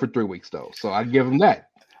disappear for 3 weeks, though, so I give him that.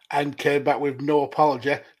 And came back with no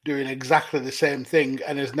apology, doing exactly the same thing,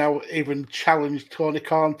 and has now even challenged Tony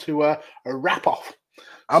Khan to a wrap-off.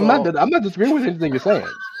 I'm not disagreeing with anything you're saying.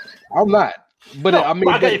 I'm not. But no, I mean,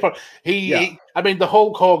 I mean, the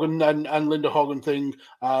Hulk Hogan and Linda Hogan thing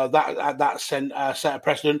that set a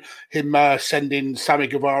precedent. Him sending Sammy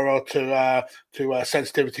Guevara to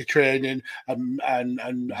sensitivity training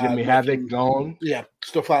and Jimmy Havoc gone,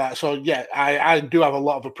 stuff like that. So I do have a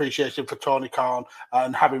lot of appreciation for Tony Khan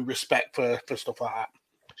and having respect for stuff like that.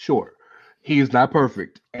 Sure, he's not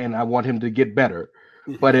perfect, and I want him to get better.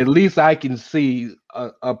 But at least I can see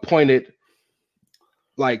a pointed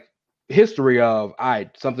history of,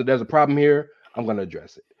 there's a problem here, I'm going to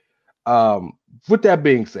address it. With that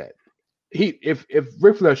being said, if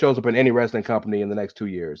Ric Flair shows up in any wrestling company in the next 2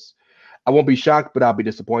 years, I won't be shocked, but I'll be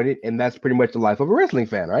disappointed, and that's pretty much the life of a wrestling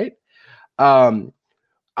fan, right?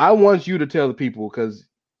 I want you to tell the people, because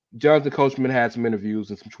Jonathan Coachman had some interviews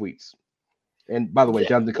and some tweets. And by the way,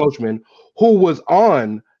 Jonathan Coachman, who was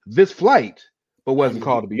on this flight but wasn't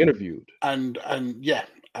called to be interviewed. And we'll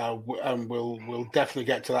definitely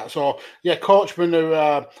get to that. So Coachman, who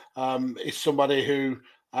is somebody who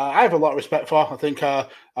I have a lot of respect for. I think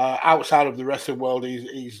outside of the wrestling world,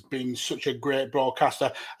 he's been such a great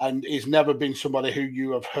broadcaster, and he's never been somebody who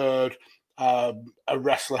you have heard a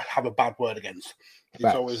wrestler have a bad word against. He's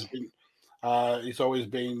always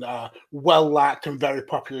been well liked and very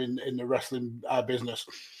popular in the wrestling business.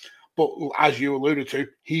 But as you alluded to,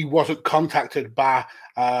 he wasn't contacted by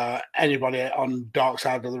anybody on Dark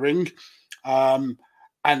Side of the Ring, and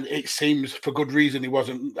it seems for good reason he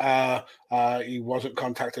wasn't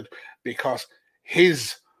contacted, because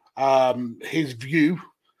his view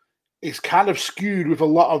is kind of skewed with a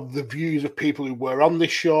lot of the views of people who were on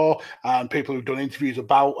this show and people who've done interviews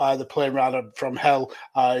about the plane Roundup from Hell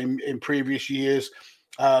in previous years.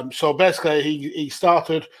 So basically, he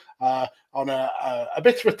started on a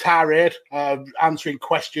bit of a tirade, answering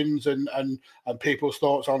questions and people's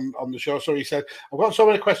thoughts on the show. So he said, I've got so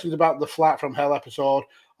many questions about the Flight from Hell episode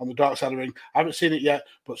on the Dark Side of the Ring. I haven't seen it yet,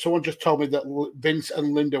 but someone just told me that Vince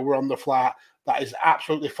and Linda were on the flight. That is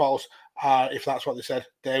absolutely false. If that's what they said,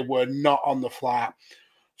 they were not on the flight.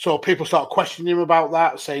 So people start questioning him about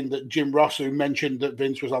that, saying that Jim Ross, who mentioned that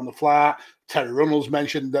Vince was on the flight, Terry Runnels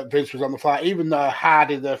mentioned that Vince was on the flight. Even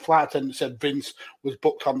Hardy, the flight attendant, said Vince was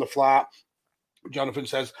booked on the flight. Jonathan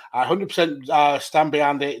says, I 100% stand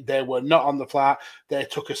behind it. They were not on the flight. They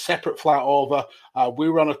took a separate flight over. We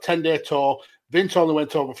were on a 10-day tour. Vince only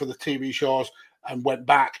went over for the TV shows and went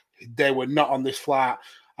back. They were not on this flight.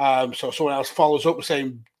 So someone else follows up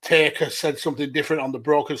saying Taker said something different on the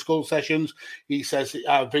Broken Skull sessions. He says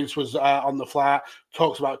Vince was on the flight,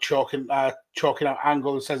 talks about choking out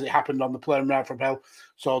Angle, and says it happened on the plane ride from Hell.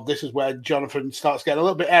 So this is where Jonathan starts getting a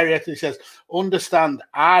little bit airy. He says, understand,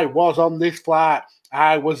 I was on this flight.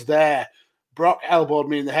 I was there. Brock elbowed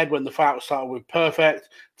me in the head when the fight was started with Perfect.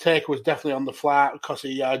 Taker was definitely on the flight because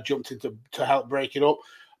he jumped in to help break it up.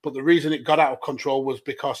 But the reason it got out of control was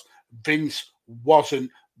because Vince wasn't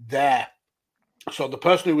there. So the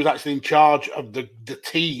person who was actually in charge of the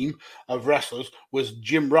team of wrestlers was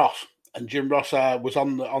Jim Ross, and Jim Ross was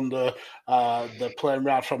on the Playing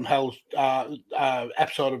Round from Hell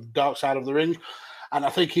episode of Dark Side of the Ring, and I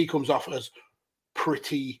think he comes off as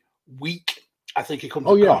pretty weak. I think he comes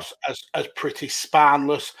across as pretty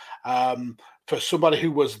spineless. For somebody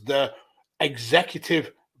who was the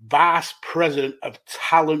executive vice president of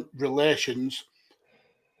talent relations,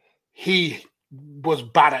 he was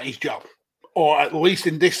bad at his job. Or at least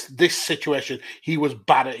in this situation, he was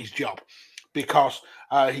bad at his job, because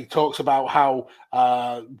he talks about how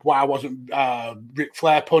why wasn't Ric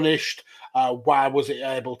Flair punished? Why was it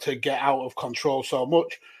able to get out of control so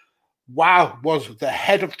much? Why was the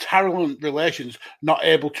head of talent relations not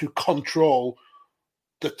able to control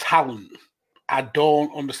the talent? I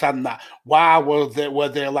don't understand that. Why were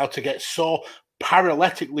they allowed to get so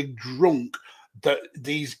paralytically drunk that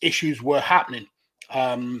these issues were happening?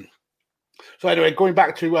 So anyway, going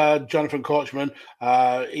back to Jonathan Coachman,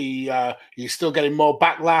 he's still getting more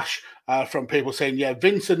backlash from people saying, yeah,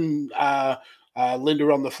 Vince and Linda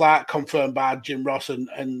were on the flat, confirmed by Jim Ross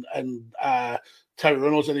and Terry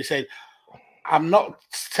Runnels. And he said, I'm not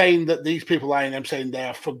saying that these people lying, I'm saying they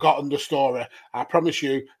have forgotten the story. I promise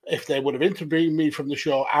you, if they would have interviewed me from the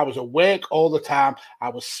show, I was awake all the time. I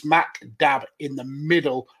was smack dab in the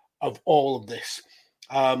middle of all of this.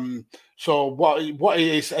 So what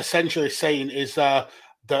he is essentially saying is that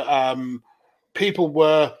people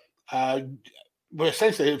were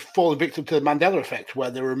essentially falling victim to the Mandela effect,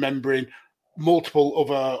 where they're remembering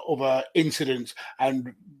multiple other incidents.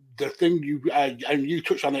 And the thing you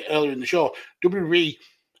touched on it earlier in the show, WWE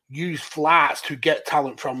used flights to get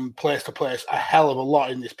talent from place to place a hell of a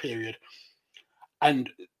lot in this period, and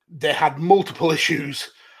they had multiple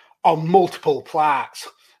issues on multiple flights.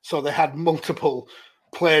 So they had multiple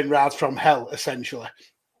plane rides from hell, essentially.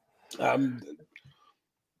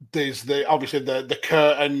 There's obviously the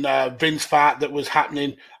Kurt and Vince fight that was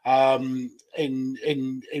happening in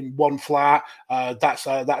one flight. That's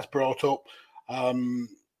brought up,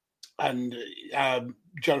 and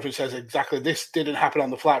Jonathan says exactly this didn't happen on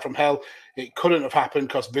the flight from hell. It couldn't have happened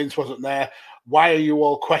because Vince wasn't there. Why are you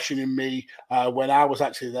all questioning me when I was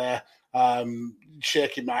actually there?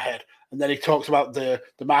 Shaking my head. And then he talks about the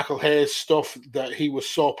Michael Hayes stuff, that he was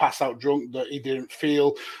so passed out drunk that he didn't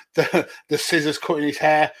feel the scissors cutting his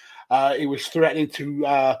hair. He was threatening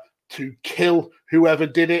to kill whoever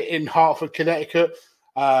did it in Hartford, Connecticut.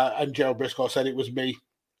 And Gerald Briscoe said it was me.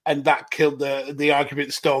 And that killed the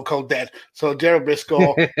argument Stone Cold dead. So Gerald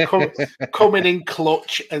Briscoe coming in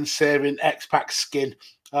clutch and saving X-Pac's skin.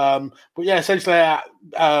 But yeah, essentially,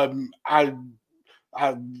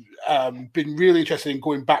 I've been really interested in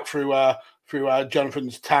going back through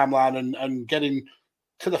Jonathan's timeline and getting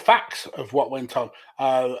to the facts of what went on.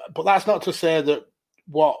 But that's not to say that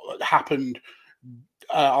what happened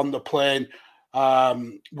on the plane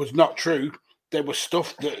was not true. There was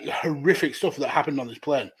horrific stuff that happened on this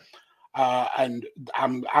plane. And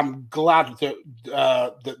I'm glad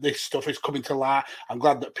that this stuff is coming to light. I'm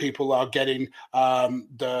glad that people are getting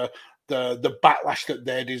the backlash that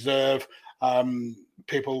they deserve.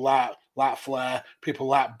 People like Flair, people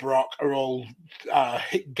like Brock are all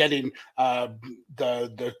getting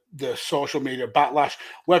the social media backlash.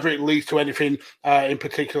 Whether it leads to anything in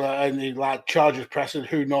particular, any like charges pressing,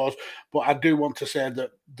 who knows? But I do want to say that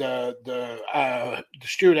the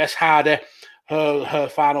stewardess Hardy, her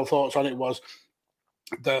final thoughts on it was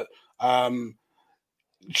that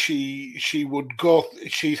she would go.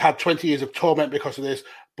 She's had 20 years of torment because of this,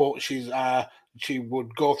 but she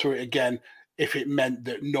would go through it again if it meant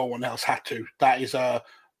that no one else had to. That is a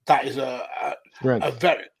very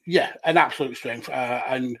an absolute strength.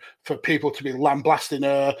 And for people to be lambasting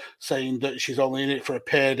her, saying that she's only in it for a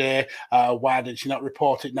payday, why did she not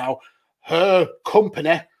report it now? Her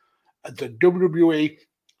company, the WWE,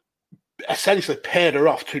 essentially paid her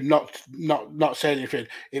off to not say anything.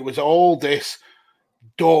 It was all this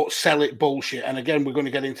don't sell it bullshit. And again, we're going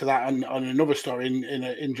to get into that on another story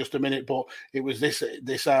in just a minute. But it was this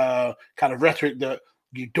kind of rhetoric that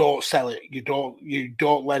you don't sell it, you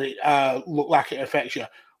don't let it look like it affects you,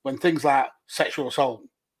 when things like sexual assault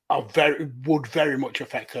would very much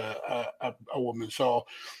affect a woman. So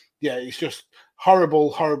yeah, it's just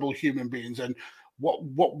horrible human beings. And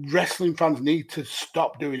what wrestling fans need to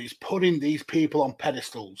stop doing is putting these people on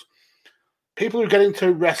pedestals. People who get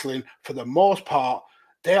into wrestling, for the most part,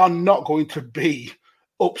 they are not going to be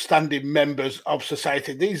upstanding members of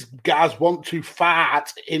society. These guys want to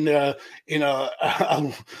fight in a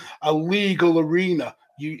legal arena.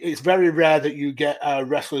 It's very rare that you get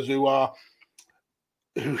wrestlers who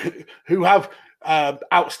have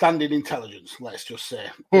outstanding intelligence. Let's just say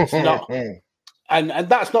it's not, and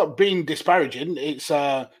that's not being disparaging. It's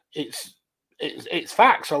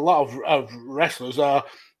facts. A lot of wrestlers are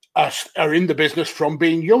in the business from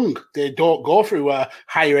being young. They don't go through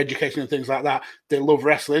higher education and things like that. They love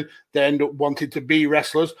wrestling. They end up wanting to be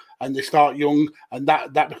wrestlers, and they start young, and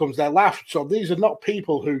that becomes their life. So these are not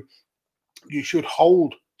people who you should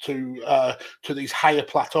hold to these higher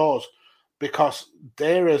plateaus, because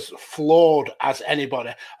they're as flawed as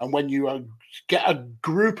anybody. And when you get a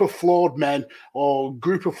group of flawed men or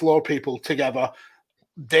group of flawed people together,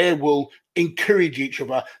 they will encourage each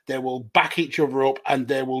other, they will back each other up, and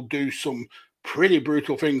they will do some pretty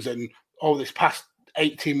brutal things. And over this past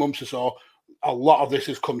 18 months or so, a lot of this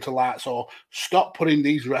has come to light. So stop putting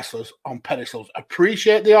these wrestlers on pedestals.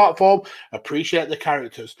 Appreciate the art form, appreciate the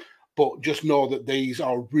characters, but just know that these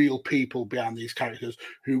are real people behind these characters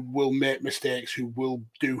who will make mistakes, who will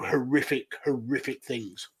do horrific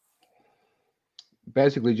things.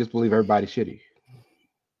 Basically, just believe everybody's shitty.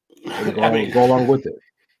 Go along with it.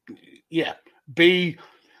 Yeah. Be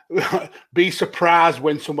surprised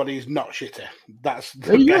when somebody's not shitty. That's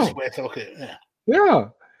the best way to look at it. Yeah.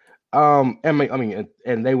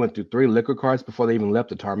 And they went through 3 liquor carts before they even left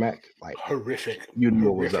the tarmac. Like, horrific. You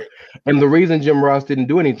knew what was up. And the reason Jim Ross didn't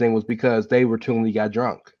do anything was because they routinely got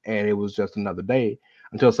drunk, and it was just another day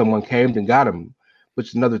until someone came and got him, which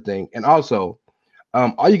is another thing. And also,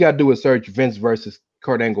 all you gotta do is search Vince versus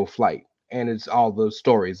Kurt Angle fight, and it's all the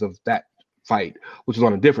stories of that fight, which is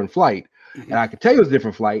on a different flight. And I can tell you it's a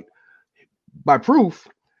different flight by proof.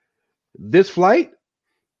 This flight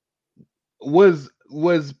was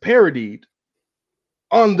parodied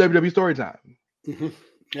on WWE Storytime.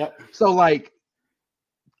 Yeah. So like,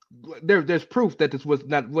 there's proof that this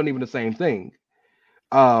wasn't even the same thing.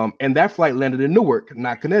 And that flight landed in Newark,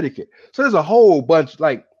 not Connecticut. So there's a whole bunch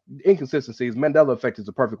like inconsistencies. Mandela effect is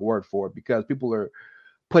the perfect word for it, because people are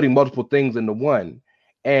putting multiple things into one.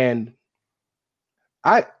 And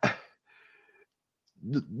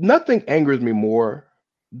nothing angers me more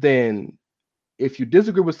than if you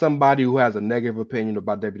disagree with somebody who has a negative opinion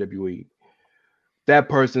about WWE. That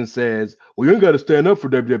person says, well, you ain't got to stand up for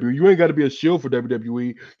WWE. You ain't got to be a shield for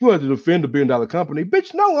WWE. You have to defend a $1 billion company.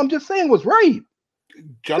 Bitch, no, I'm just saying what's right.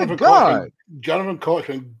 Jonathan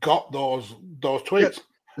Coachman got those tweets. Yes.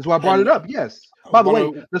 That's why I brought it up. Yes. By the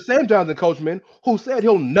way, the same Jonathan Coachman who said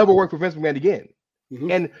he'll never work for Vince McMahon again,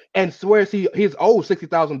 and swears he's owed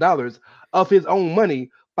 $60,000 of his own money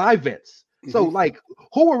by Vince. So, like,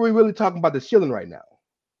 who are we really talking about that's shilling right now?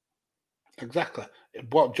 Exactly.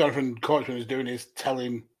 What Jonathan Coachman is doing is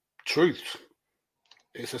telling truth.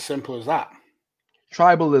 It's as simple as that.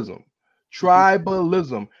 Tribalism.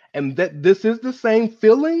 And that this is the same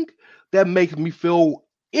feeling that makes me feel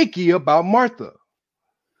icky about Martha.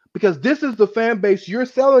 Because this is the fan base you're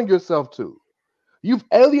selling yourself to. You've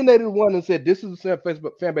alienated one and said, this is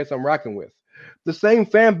the fan base I'm rocking with. The same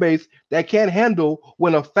fan base that can't handle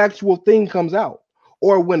when a factual thing comes out,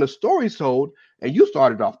 or when a story's told. And you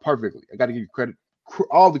started off perfectly. I got to give you credit,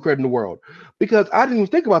 all the credit in the world, because I didn't even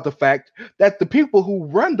think about the fact that the people who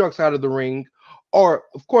run Dark Side of the Ring are,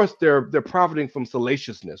 of course, they're profiting from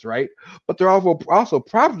salaciousness, right? But they're also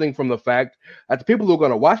profiting from the fact that the people who are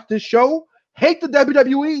going to watch this show hate the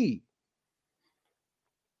WWE.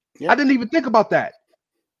 Yep. I didn't even think about that.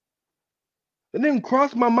 It didn't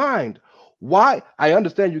cross my mind. Why? I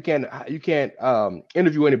understand you can't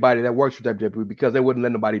interview anybody that works for WWE because they wouldn't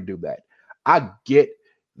let nobody do that. I get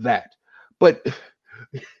that, but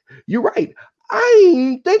you're right.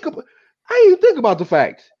 I didn't think about the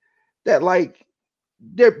fact that like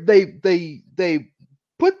they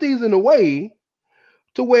put these in a way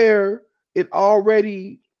to where it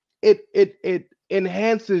already it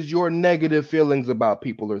enhances your negative feelings about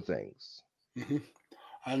people or things.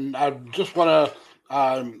 And I just want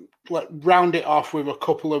to round it off with a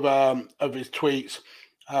couple of his tweets.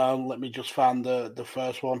 Let me just find the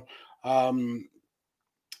first one.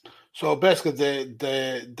 So basically,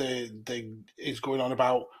 the is going on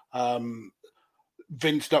about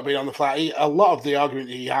Vince not being on the flight. A lot of the argument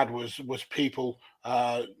he had was people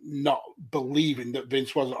not believing that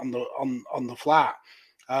Vince wasn't on the flight.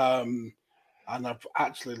 And I've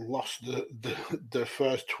actually lost the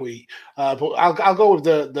first tweet, but I'll go with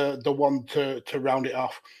the one to round it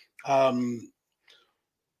off.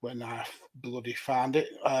 When I bloody found it.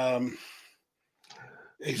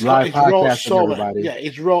 He's wrote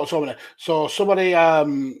so many. So somebody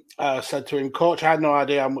said to him, Coach, I had no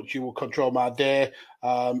idea how much you would control my day.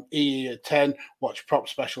 EE at 10, watch Prop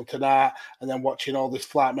Special tonight, and then watching all this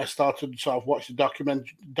flight mess started. So I've watched the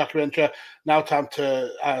documentary. Now time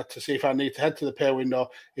to see if I need to head to the pay window.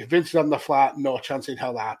 If Vince is on the flight, no chance in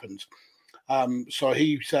hell that happens. So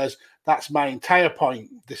he says, that's my entire point.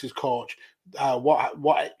 This is Coach.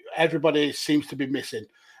 What everybody seems to be missing.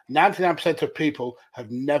 99% of people have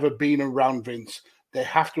never been around Vince. They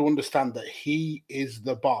have to understand that he is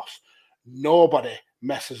the boss. Nobody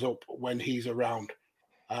messes up when he's around.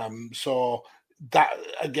 So that,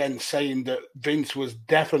 again, saying that Vince was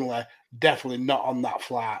definitely not on that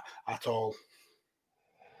flight at all.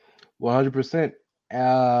 100%.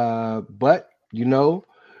 But,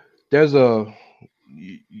 there's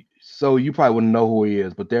so you probably wouldn't know who he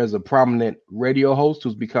is, but there's a prominent radio host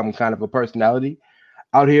who's become kind of a personality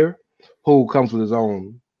out here who comes with his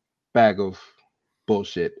own bag of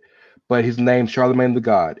bullshit. But his name's Charlemagne the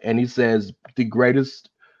God, and he says the greatest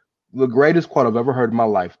quote I've ever heard in my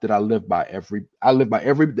life that I live by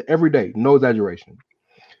every day, no exaggeration.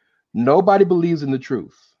 Nobody believes in the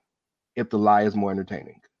truth if the lie is more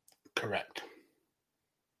entertaining. Correct.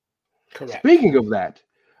 Speaking of that,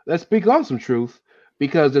 let's speak on some truth,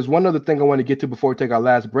 because there's one other thing I want to get to before we take our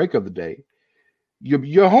last break of the day.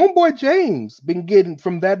 Your homeboy James been getting,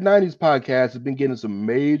 from that 90s podcast, has been getting some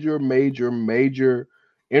major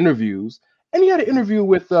interviews, and he had an interview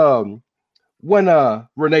with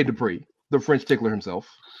Rene Dupree, the French tickler himself.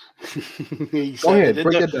 Go ahead,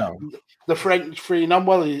 break that down. The French freeing.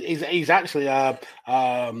 Well, he's actually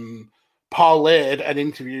parlayed an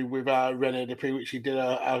interview with Rene Dupree, which he did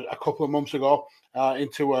a couple of months ago,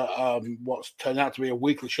 into what's turned out to be a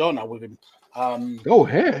weekly show now with him. Go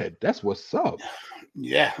ahead, that's what's up.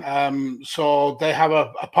 Yeah. So they have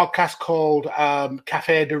a podcast called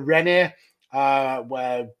Café de Rene,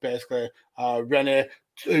 where basically Rene,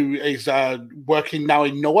 who is working now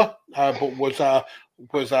in Noah, but was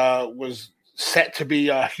set to be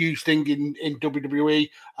a huge thing in WWE,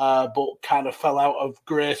 but kind of fell out of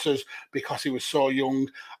graces because he was so young.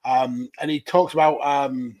 And he talks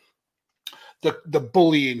about the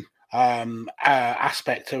bullying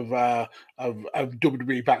aspect of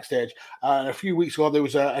WWE backstage. And a few weeks ago, there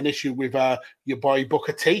was an issue with your boy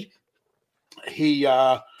Booker T. He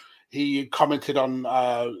commented on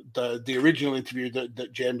the original interview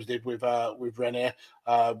that James did with Rene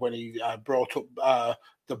when he brought up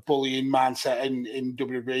the bullying mindset in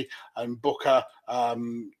WWE, and Booker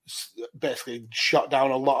basically shot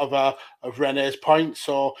down a lot of Rene's points.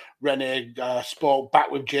 So Rene spoke back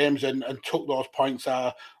with James and took those points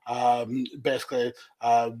basically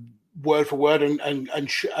word for word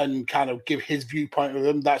and kind of give his viewpoint of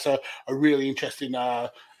them. That's a really interesting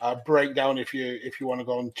breakdown if you want to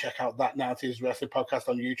go and check out that 90s Wrestling podcast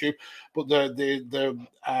on YouTube. But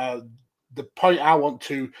the point I want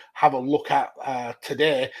to have a look at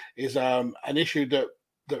today is an issue that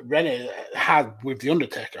Rene had with The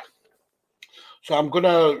Undertaker. So I'm going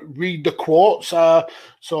to read the quotes.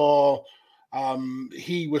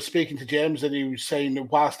 He was speaking to James, and he was saying that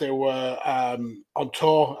whilst they were on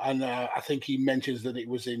tour, and I think he mentions that it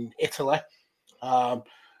was in Italy,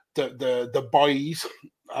 the boys,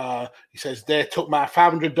 he says, they took my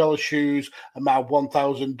 $500 shoes and my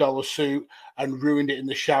 $1,000 suit and ruined it in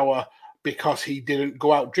the shower because he didn't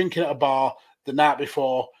go out drinking at a bar the night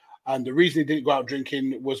before. And the reason he didn't go out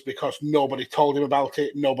drinking was because nobody told him about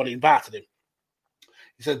it. Nobody invited him.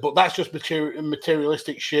 He said, but that's just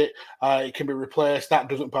materialistic shit. It can be replaced. That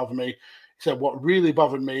doesn't bother me. He said, what really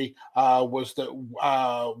bothered me was that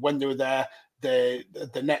when they were there,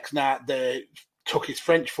 the next night they took his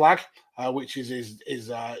French flag, which is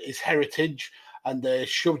his heritage, and they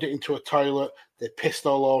shoved it into a toilet. They pissed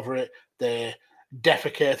all over it. They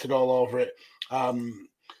defecated all over it.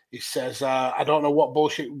 He says, I don't know what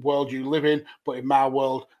bullshit world you live in, but in my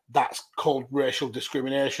world, that's called racial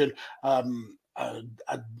discrimination.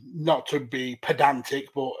 Not to be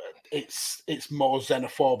pedantic, but it's more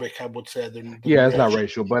xenophobic, I would say, than yeah, it's not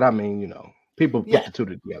racial, but I mean, people put the two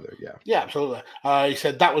together. Yeah, absolutely. He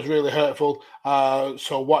said that was really hurtful.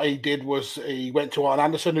 So what he did was he went to Arn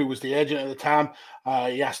Anderson, who was the agent at the time.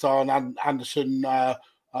 He asked Arn Anderson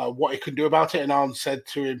what he could do about it, and Arn said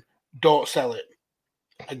to him, "Don't sell it."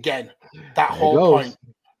 Again, that whole point,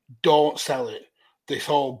 don't sell it. This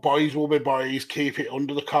whole boys will be boys, keep it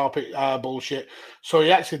under the carpet bullshit. So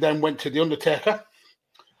he actually then went to The Undertaker,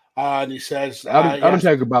 and he says...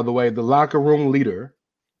 Undertaker, by the way, the locker room leader.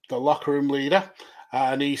 The locker room leader.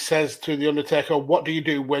 And he says to The Undertaker, what do you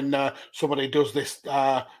do when somebody does this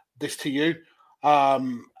to you?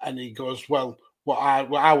 And he goes, well, what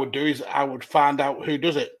I would do is I would find out who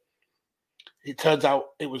does it. It turns out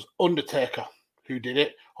it was Undertaker who did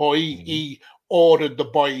it, or he ordered the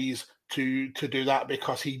boys to do that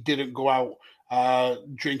because he didn't go out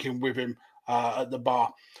drinking with him at the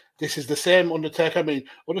bar. This is the same Undertaker. I mean,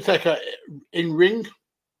 Undertaker in ring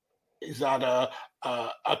is had a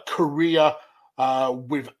career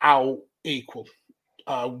without equal.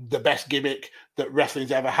 The best gimmick that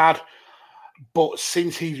wrestling's ever had. But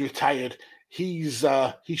since he's retired, he's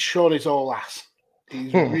shown his whole ass.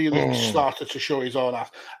 He's really started to show his own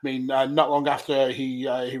ass. I mean, not long after he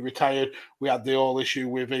retired, we had the whole issue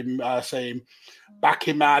with him saying, back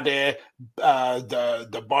in my day,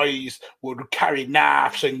 the boys would carry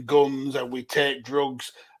knives and guns and we'd take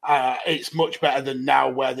drugs. It's much better than now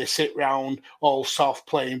where they sit round all soft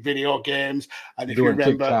playing video games. And if doing you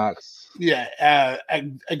remember, TikToks. Yeah,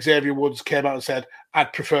 Xavier Woods came out and said,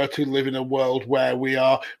 I'd prefer to live in a world where we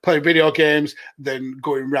are playing video games than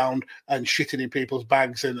going around and shitting in people's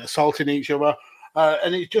bags and assaulting each other.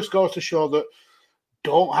 And it just goes to show that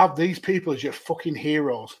don't have these people as your fucking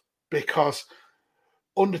heroes, because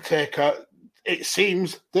Undertaker, it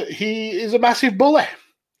seems that he is a massive bully.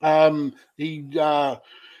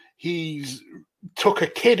 He's took a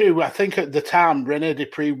kid who I think at the time Rene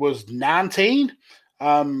Dupree was 19.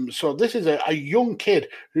 So this is a young kid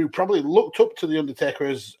who probably looked up to the Undertaker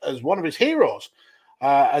as one of his heroes.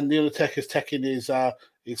 And the Undertaker's taking his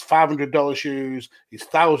 $500 shoes, his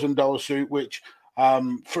 $1,000 suit, which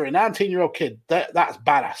for a 19-year-old kid, that's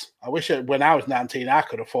badass. I wish when I was 19, I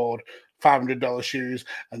could afford $500 shoes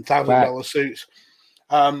and $1,000 suits,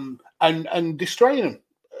 and destroying them,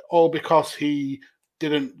 all because he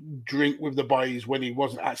didn't drink with the boys when he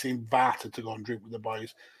wasn't actually invited to go and drink with the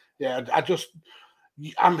boys. Yeah,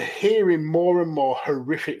 I'm hearing more and more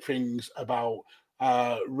horrific things about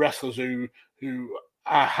wrestlers who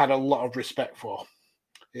I had a lot of respect for.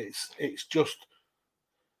 It's just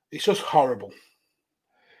horrible.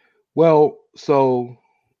 Well, so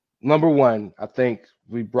number one, I think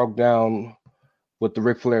we broke down with the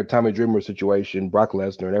Ric Flair, Tommy Dreamer situation, Brock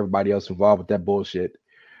Lesnar, and everybody else involved with that bullshit,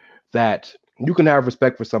 that you can have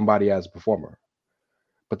respect for somebody as a performer,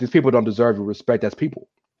 but these people don't deserve your respect as people.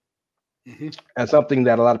 Mm-hmm. And something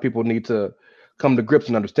that a lot of people need to come to grips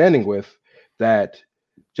and understanding with, that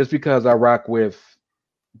just because I rock with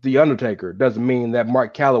The Undertaker doesn't mean that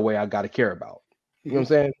Mark Calloway I got to care about. You know what I'm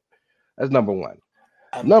saying? That's number one.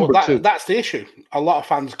 Number two. That's the issue. A lot of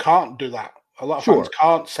fans can't do that. A lot of fans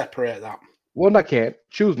can't separate that. Well, not can't.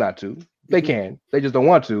 Choose not to. They can. They just don't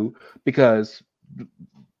want to, because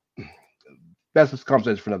that's a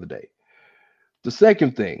conversation for another day. The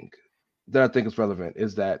second thing that I think is relevant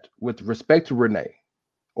is that with respect to Renee,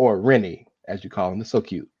 or Rennie, as you call him, it's so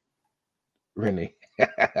cute. Rennie.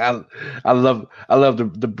 I love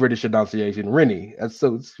the British enunciation. Rennie.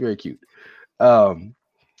 It's very cute.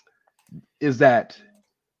 Is that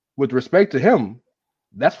with respect to him,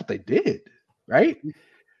 that's what they did, right?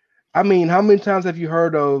 I mean, how many times have you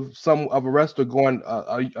heard of a wrestler going,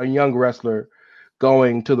 a young wrestler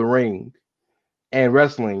going to the ring and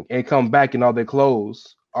wrestling and come back and all their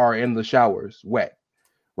clothes are in the showers wet,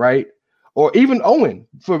 right? Or even Owen.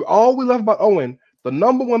 For all we love about Owen, the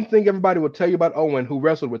number one thing everybody will tell you about Owen who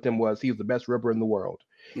wrestled with him was he's the best ripper in the world.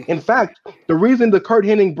 In fact, the reason the Kurt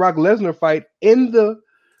Hennig Brock Lesnar fight in the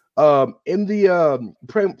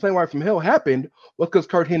Plain White from Hell happened was because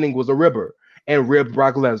Kurt Hennig was a ribber and ribbed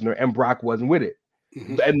Brock Lesnar, and Brock wasn't with it.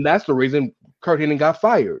 Mm-hmm. And that's the reason Kurt Hennig got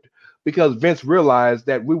fired, because Vince realized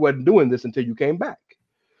that we wasn't doing this until you came back.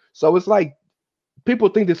 So it's like, people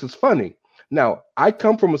think this is funny. Now, I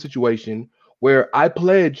come from a situation where I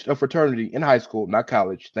pledged a fraternity in high school, not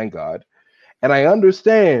college, thank God. And I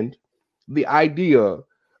understand the idea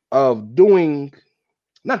of doing,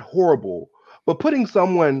 not horrible, but putting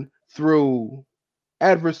someone through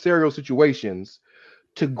adversarial situations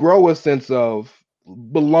to grow a sense of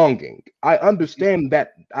belonging. I understand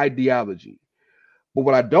that ideology. But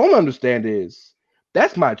what I don't understand is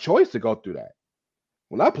that's my choice to go through that.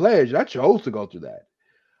 When I pledged, I chose to go through that.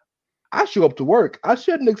 I show up to work. I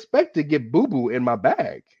shouldn't expect to get boo-boo in my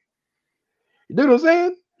bag. You know what I'm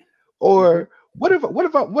saying? Or what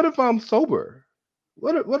if I'm sober?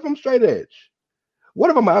 What if I'm straight edge? What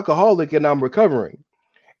if I'm an alcoholic and I'm recovering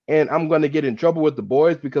and I'm going to get in trouble with the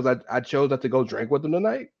boys because I chose not to go drink with them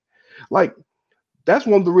tonight? Like, that's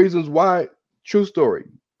one of the reasons why, true story,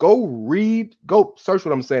 go search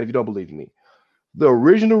what I'm saying if you don't believe me. The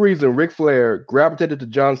original reason Ric Flair gravitated to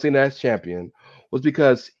John Cena as champion was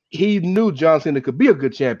because he knew John Cena could be a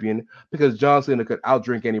good champion, because John Cena could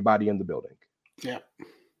outdrink anybody in the building. Yeah.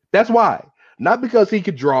 That's why. Not because he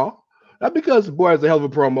could draw, not because the boy has a hell of a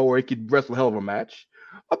promo or he could wrestle a hell of a match,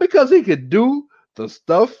 but because he could do the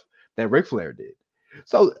stuff that Ric Flair did.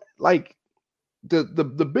 So, like,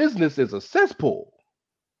 the business is a cesspool.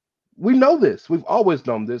 We know this. We've always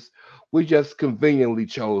known this. We just conveniently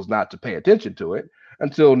chose not to pay attention to it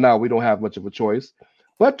until now. We don't have much of a choice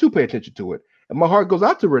but to pay attention to it. And my heart goes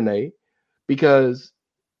out to Renee because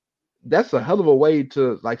that's a hell of a way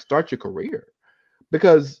to like start your career.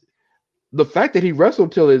 Because the fact that he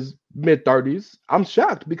wrestled till his mid-30s, I'm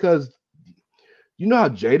shocked because you know how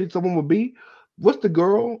jaded someone would be. What's the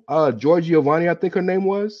girl, Joy Giovanni, I think her name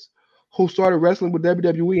was, who started wrestling with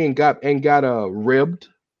WWE and got ribbed,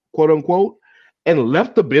 quote unquote, and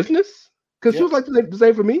left the business because she was like the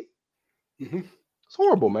same for me. Mm-hmm. It's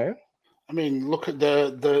horrible, man. I mean, look at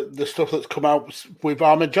the stuff that's come out with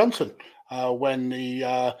Ahmed Johnson when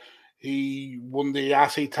he won the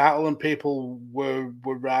RC title and people were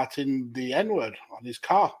writing the N-word on his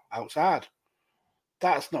car outside.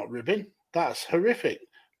 That's not ribbing. That's horrific.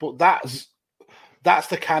 But that's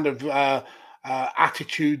the kind of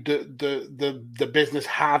attitude that the business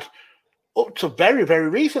had up to very, very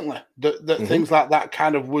recently. That things like that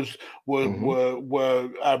kind of were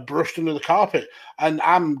brushed under the carpet. And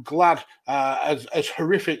I'm glad, as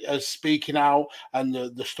horrific as speaking out and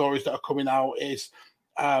the stories that are coming out is.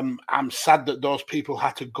 I'm sad that those people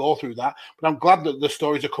had to go through that, but I'm glad that the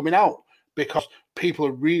stories are coming out because people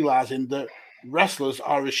are realizing that wrestlers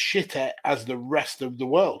are as shit as the rest of the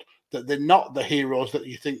world, that they're not the heroes that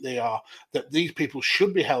you think they are, that these people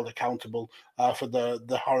should be held accountable for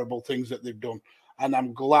the horrible things that they've done. And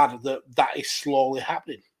I'm glad that is slowly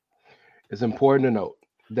happening. It's important to note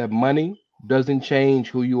that money doesn't change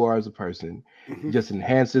who you are as a person. It just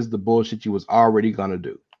enhances the bullshit you was already going to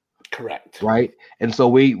do. Correct. Right. And so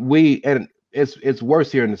we and it's worse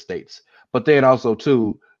here in the States. But then also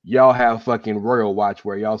too, y'all have fucking Royal Watch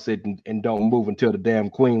where y'all sit and don't move until the damn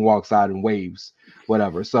queen walks out and waves,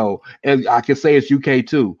 whatever. So, and I can say it's UK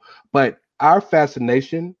too. But our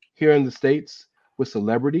fascination here in the States with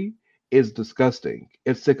celebrity is disgusting.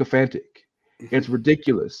 It's sycophantic. It's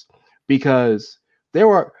ridiculous because there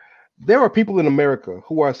are people in America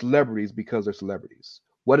who are celebrities because they're celebrities.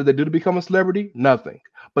 What did they do to become a celebrity? Nothing.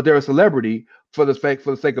 But they're a celebrity for the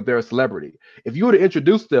sake of they're a celebrity. If you were to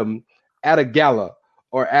introduce them at a gala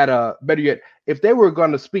or at a, better yet, if they were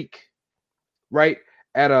going to speak, right,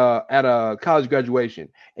 at a college graduation,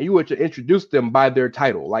 and you were to introduce them by their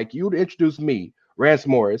title, like you would introduce me, Rance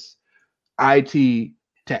Morris, IT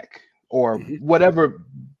tech, or whatever,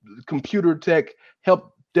 computer tech,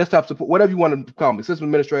 help desktop support, whatever you want to call me, system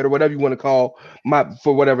administrator, whatever you want to call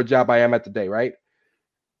for whatever job I am at today, right?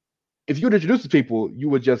 If you would introduce the people, you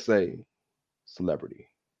would just say celebrity.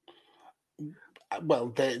 Well,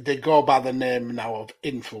 they go by the name now of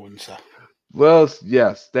influencer. Well,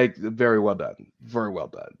 yes, very well done. Very well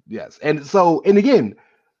done. Yes. And so, and again,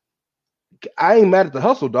 I ain't mad at the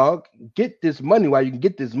hustle, dog. Get this money while you can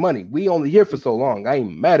get this money. We only here for so long. I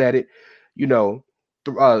ain't mad at it. You know,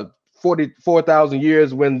 44,000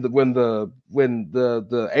 years when the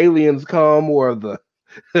aliens come or the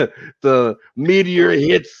meteor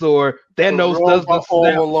hits or Thanos does the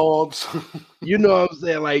overlords. You know what I'm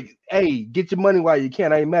saying? Like, hey, get your money while you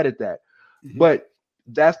can. I ain't mad at that. But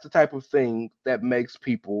that's the type of thing that makes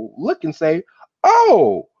people look and say,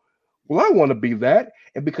 oh, well, I want to be that.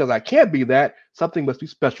 And because I can't be that, something must be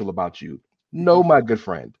special about you. No, my good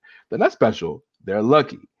friend. They're not special. They're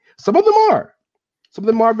lucky. Some of them are. Some of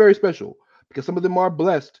them are very special because some of them are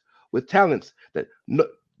blessed with talents that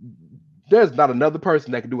there's not another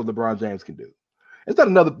person that can do what LeBron James can do.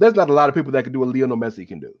 There's not a lot of people that can do what Lionel Messi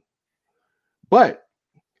can do. But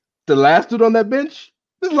the last dude on that bench,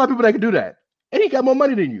 there's a lot of people that can do that. And he got more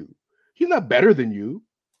money than you. He's not better than you.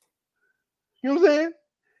 You know what I'm saying?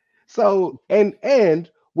 So, and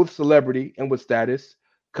with celebrity and with status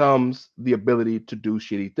comes the ability to do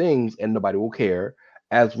shitty things and nobody will care,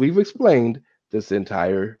 as we've explained this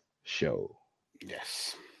entire show.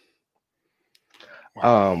 Yes.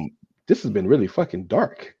 Wow. This has been really fucking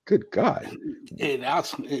dark. Good God. It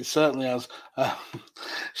has. It certainly has.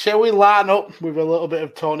 Shall we line up with a little bit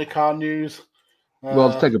of Tony Khan news? Well,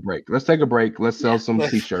 let's take a break. Let's sell some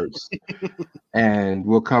t-shirts. And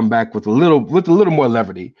we'll come back with a little more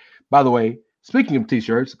levity. By the way, speaking of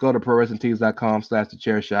t-shirts, go to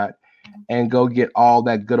prowrestlingtees.com/thechairshot and go get all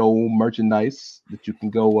that good old merchandise that you can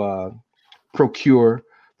go procure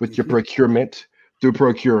with your procurement through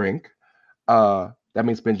procuring. That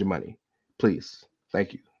means spend your money. Please.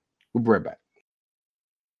 Thank you. We'll be right back.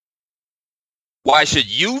 Why should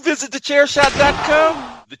you visit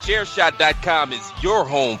thechairshot.com? Thechairshot.com is your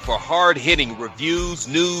home for hard-hitting reviews,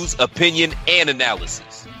 news, opinion, and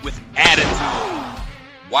analysis with attitude.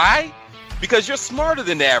 Why? Because you're smarter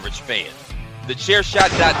than the average fan.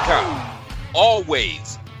 Thechairshot.com.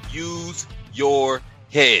 Always use your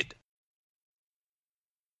head.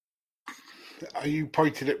 Are you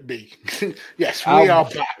pointing at me? Yes, we are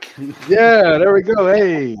back. Yeah, there we go.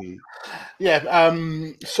 Hey. Yeah.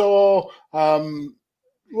 So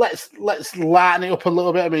let's lighten it up a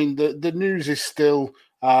little bit. I mean, the news is still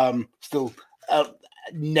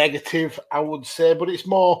negative, I would say, but it's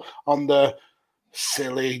more on the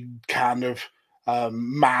silly kind of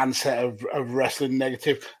mindset of wrestling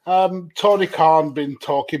negative. Tony Khan been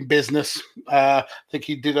talking business. I think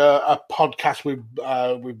he did a podcast with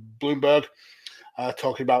Bloomberg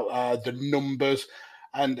talking about the numbers,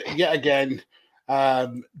 and yet again,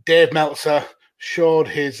 Dave Meltzer showed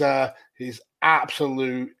his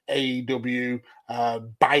absolute AEW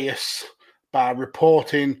bias by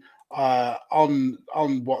reporting on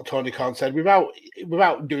what Tony Khan said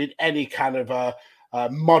without doing any kind of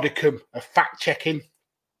modicum of fact checking.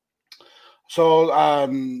 So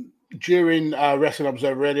during Wrestling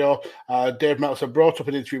Observer Radio, Dave Meltzer brought up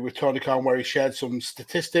an interview with Tony Khan where he shared some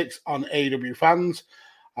statistics on AEW fans.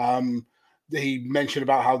 He mentioned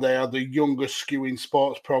about how they are the youngest skewing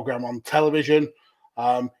sports program on television.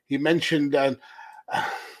 He mentioned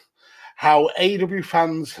how AEW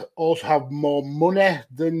fans also have more money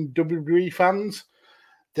than WWE fans.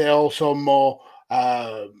 They're also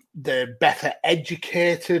they're better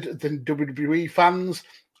educated than WWE fans.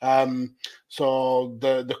 So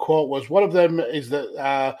the quote was, one of them is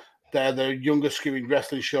that they're the youngest skewing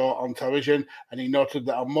wrestling show on television, and he noted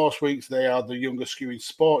that on most weeks they are the youngest skewing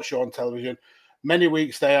sports show on television. Many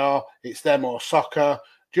weeks it's them or soccer.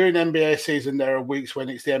 During NBA season, there are weeks when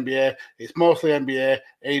it's the NBA. It's mostly NBA,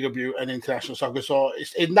 AEW, and international soccer. So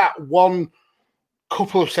it's in that one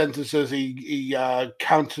couple of sentences he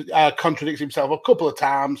contradicts himself a couple of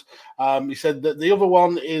times. He said that the other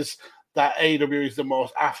one is that AEW is the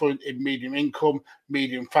most affluent in medium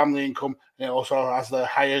family income, and it also has the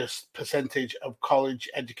highest percentage of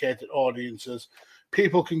college-educated audiences.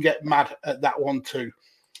 People can get mad at that one too.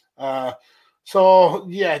 So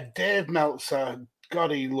yeah, Dave Meltzer,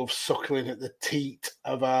 God, he loves suckling at the teat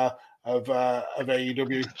of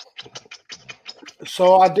AEW.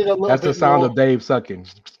 So I did a little. That's bit the sound more, of Dave sucking.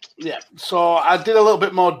 Yeah. So I did a little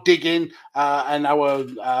bit more digging, and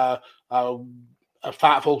our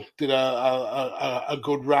Fatful did a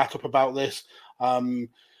good write up about this.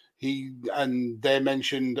 They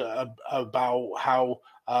mentioned about how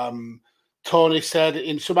Tony said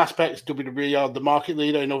in some aspects WWE are the market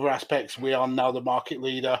leader, in other aspects we are now the market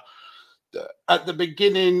leader. At the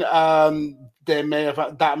beginning, that may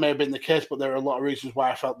have been the case, but there are a lot of reasons why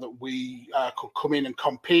I felt that we could come in and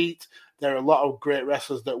compete. There are a lot of great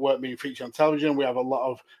wrestlers that weren't being featured on television. We have a lot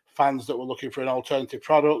of fans that were looking for an alternative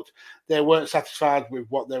product. They weren't satisfied with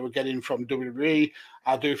what they were getting from WWE.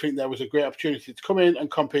 I do think there was a great opportunity to come in and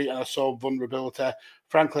compete, and I saw vulnerability,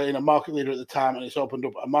 frankly, in a market leader at the time, and it's opened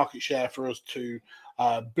up a market share for us to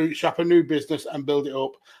bootstrap a new business and build it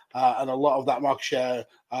up. And a lot of that market share,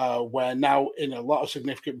 we're now in a lot of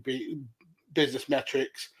significant business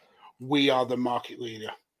metrics. We are the market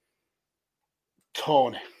leader.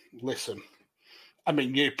 Tony, listen. I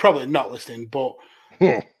mean, you're probably not listening, but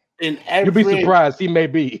you'd be surprised. He may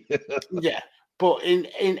be. Yeah, but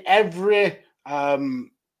in every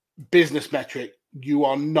business metric, you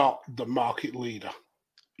are not the market leader.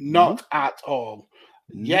 Not at all.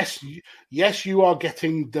 Yes, you are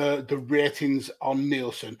getting the ratings on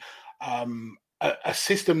Nielsen, a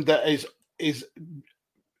system that is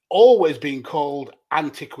always being called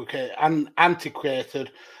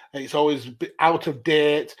antiquated. It's always out of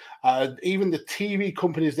date. Even the TV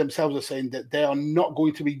companies themselves are saying that they are not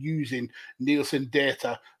going to be using Nielsen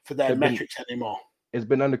data for their metrics anymore. It's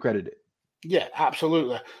been undercredited. Yeah,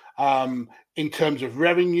 absolutely. In terms of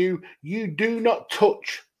revenue, you do not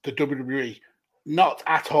touch the WWE. Not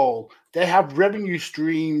at all. They have revenue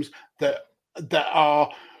streams that are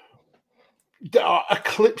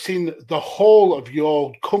eclipsing the whole of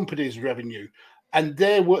your company's revenue, and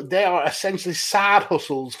they are essentially side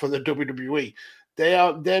hustles for the WWE.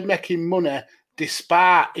 They're making money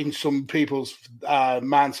despite, in some people's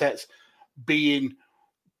mindsets, being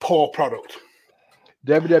poor product.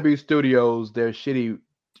 WWE Studios, their shitty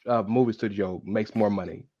movie studio, makes more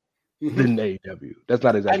money than AEW. That's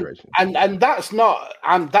not exaggeration. And that's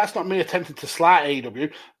not me attempting to slight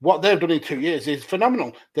AEW. What they've done in 2 years is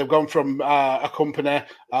phenomenal. They've gone from a company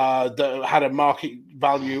that had a market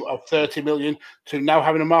value of 30 million to now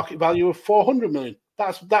having a market value of 400 million.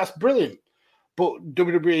 That's brilliant. But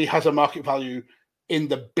WWE has a market value in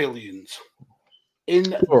the billions.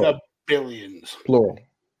 The billions. Plural.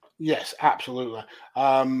 Yes, absolutely.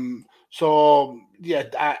 So yeah,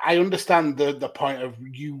 I understand the point of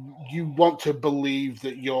you want to believe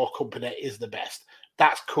that your company is the best.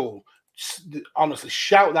 That's cool. Honestly,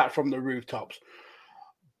 shout that from the rooftops.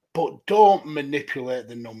 But don't manipulate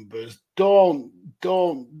the numbers. Don't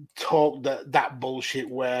talk that bullshit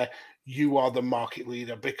where you are the market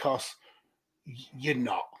leader, because you're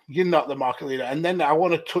not. You're not the market leader. And then I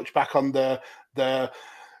want to touch back on the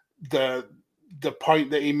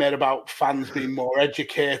point that he made about fans being more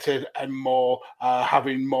educated and more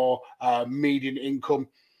having more median income.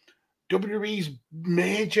 WWE's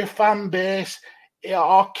major fan base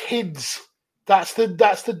are kids. That's the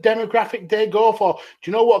demographic they go for.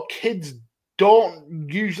 Do you know what kids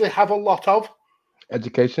don't usually have a lot of?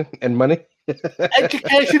 Education and money.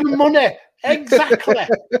 Education and money. Exactly.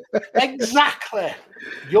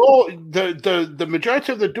 The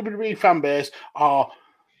majority of the WWE fan base are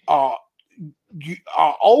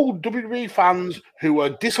old WWE fans who are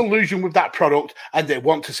disillusioned with that product and they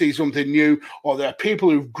want to see something new, or they're people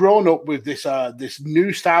who've grown up with this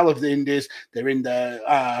new style of the indies. They're in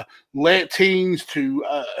their late teens to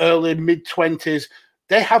early mid-20s.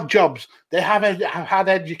 They have jobs. They have had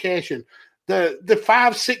education. The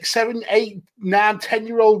 5, 6, 7, 8, 9,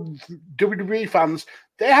 10-year-old WWE fans,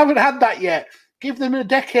 they haven't had that yet. Give them a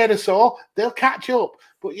decade or so, they'll catch up.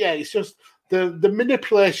 But yeah, it's just the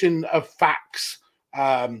manipulation of facts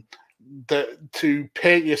to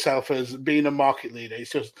paint yourself as being a market leader.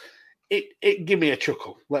 It's just it give me a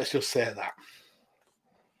chuckle. Let's just say that.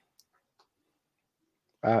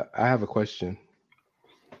 I have a question.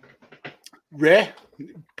 Ray,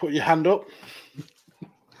 put your hand up.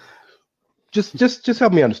 Just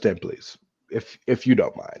help me understand, please, if you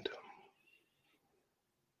don't mind.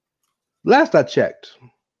 Last I checked,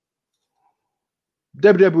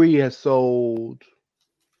 WWE has sold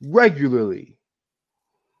regularly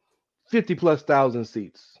 50,000+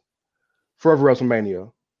 seats for every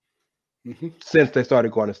WrestleMania since they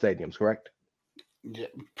started going to stadiums, correct? Yeah,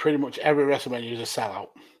 pretty much every WrestleMania is a sellout.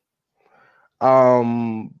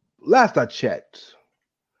 Last I checked,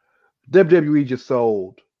 WWE just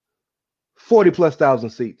sold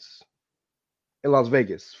 40,000+ seats in Las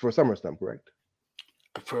Vegas for SummerSlam, correct?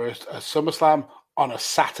 For a SummerSlam on a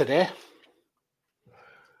Saturday.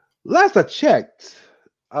 Last I checked,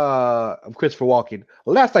 I'm Christopher Walken.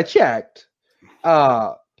 Last I checked,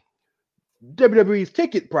 WWE's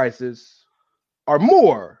ticket prices are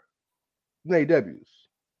more than AEW's.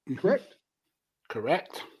 Correct?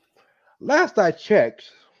 Correct. Last I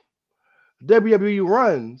checked, WWE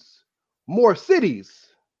runs more cities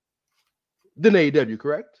than AEW,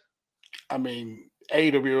 correct? I mean,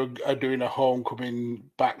 AEW are doing a homecoming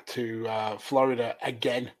back to Florida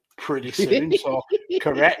again pretty soon, so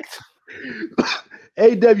correct.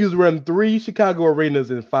 AEW's run 3 Chicago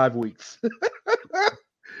arenas in 5 weeks.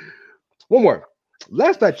 One more.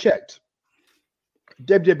 Last I checked,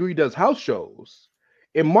 WWE does house shows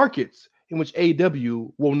in markets in which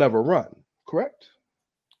AEW will never run, correct?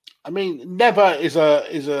 I mean, never is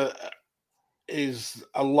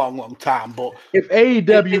a long time, but if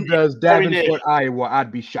AEW does Davenport, Iowa,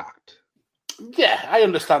 I'd be shocked. Yeah, I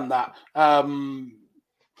understand that.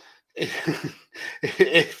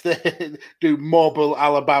 If they do Mobile,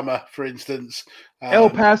 Alabama, for instance, El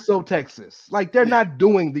Paso, Texas, like they're not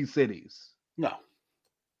doing these cities. No.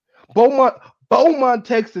 Beaumont,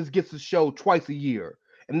 Texas gets a show twice a year,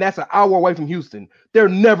 and that's an hour away from Houston. They're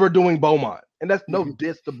never doing Beaumont, and that's no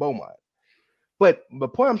diss to Beaumont. But the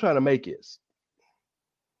point I'm trying to make is,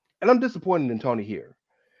 and I'm disappointed in Tony here,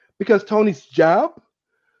 because Tony's job,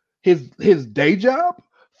 his day job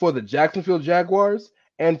for the Jacksonville Jaguars,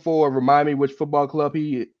 and for, remind me which football club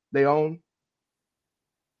they own.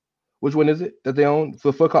 Which one is it that they own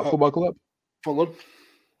for football club?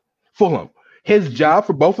 Fulham. His job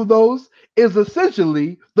for both of those is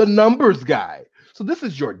essentially the numbers guy. So this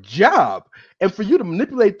is your job. And for you to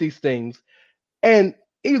manipulate these things, and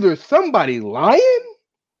either somebody lying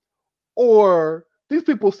or these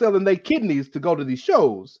people selling their kidneys to go to these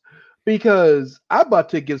shows, because I bought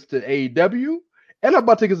tickets to AEW and I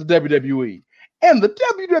bought tickets to WWE. And the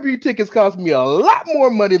WWE tickets cost me a lot more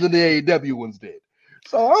money than the AEW ones did.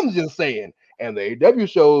 So I'm just saying, and the AEW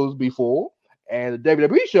shows be full, and the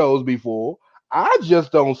WWE shows be full. I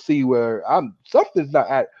just don't see where something's not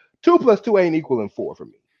at 2 + 2 ain't equaling 4 for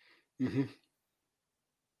me. Mm-hmm.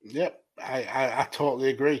 Yep, I totally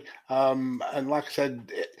agree. And like I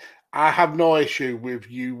said, I have no issue with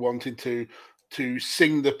you wanting to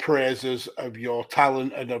sing the praises of your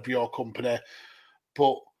talent and of your company,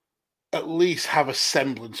 but at least have a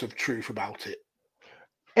semblance of truth about it.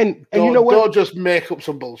 And you know what? Don't just make up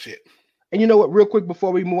some bullshit. And you know what? Real quick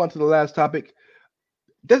before we move on to the last topic,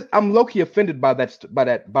 I'm low-key offended by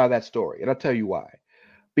that story, and I'll tell you why.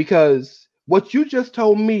 Because what you just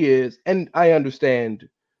told me is, and I understand,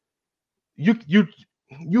 you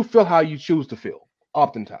feel how you choose to feel,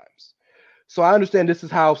 oftentimes. So I understand this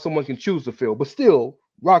is how someone can choose to feel, but still,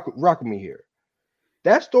 rock with me here.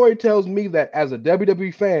 That story tells me that as a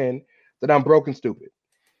WWE fan, that I'm broke and stupid.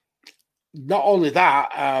 Not only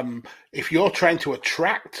that, if you're trying to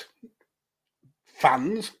attract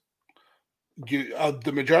fans,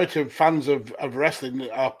 the majority of fans of wrestling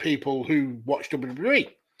are people who watch WWE.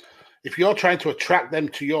 If you're trying to attract them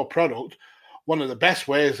to your product, one of the best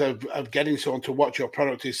ways of getting someone to watch your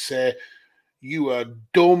product is say, you are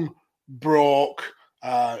dumb, broke,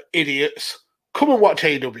 idiots. Come and watch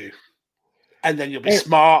AEW. And then you'll be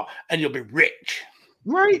smart and you'll be rich.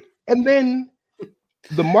 Right. And then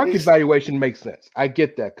the market valuation makes sense. I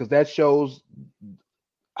get that because that shows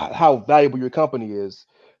how valuable your company is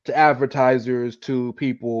to advertisers, to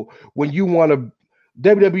people. When you want to,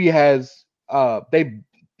 WWE has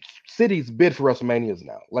cities bid for WrestleManias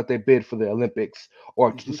now, like they bid for the Olympics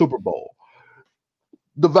or the Super Bowl.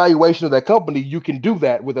 The valuation of that company, you can do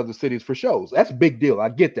that with other cities for shows. That's a big deal. I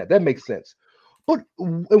get that. That makes sense. But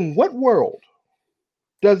in what world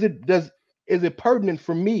is it pertinent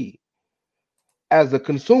for me as a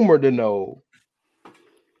consumer to know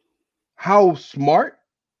how smart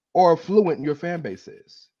or affluent your fan base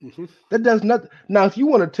is? That does not. Now, if you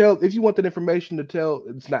want that information to tell,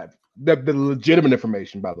 it's not the legitimate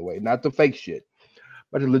information, by the way, not the fake shit,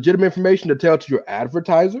 but the legitimate information to tell to your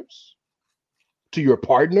advertisers, to your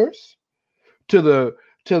partners, to the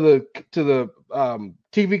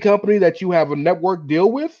TV company that you have a network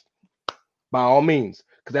deal with, by all means,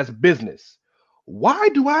 because that's business. Why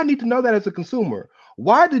do I need to know that as a consumer?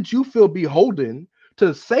 Why did you feel beholden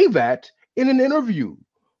to say that in an interview?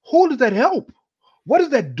 Who does that help? What does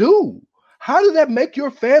that do? How does that make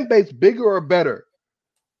your fan base bigger or better?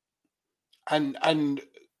 And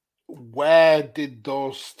where did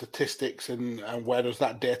those statistics and where does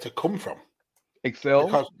that data come from?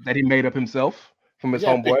 Excel that he made up himself from his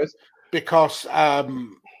homeboys? Because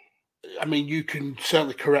I mean, you can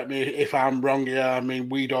certainly correct me if I'm wrong here. I mean,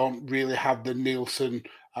 we don't really have the Nielsen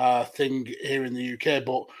thing here in the UK,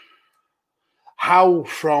 but how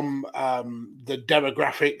from the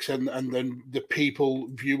demographics and then the people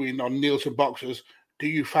viewing on Nielsen boxes, do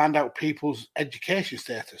you find out people's education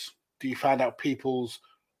status? Do you find out people's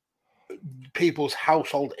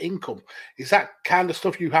household income? Is that kind of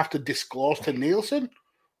stuff you have to disclose to Nielsen?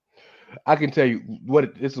 I can tell you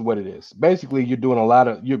this is what it is. Basically, you're doing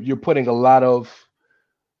you're putting a lot of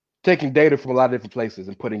taking data from a lot of different places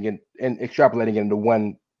and putting it and extrapolating it into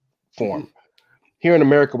one form. Here in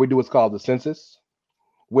America, we do what's called the census,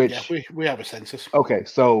 which we have a census. Okay,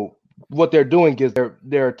 so what they're doing is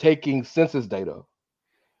they're taking census data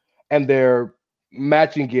and they're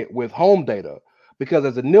matching it with home data, because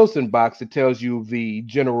as a Nielsen box, it tells you the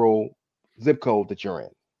general zip code that you're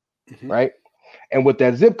in, right? And with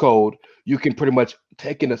that zip code, you can pretty much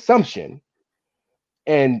take an assumption,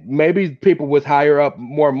 and maybe people with higher up,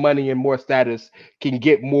 more money and more status can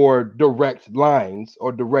get more direct lines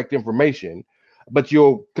or direct information, but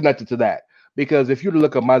you'll connect it to that. Because if you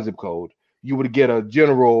look up my zip code, you would get a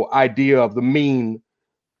general idea of the mean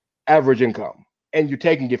average income, and you're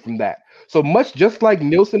taking it from that. So much just like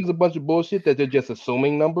Nielsen is a bunch of bullshit that they're just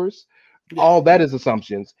assuming numbers, all that is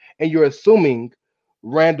assumptions, and you're assuming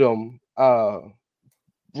random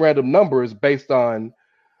numbers based on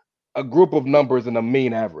a group of numbers and a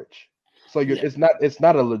mean average. So it's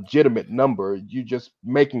not a legitimate number. You're just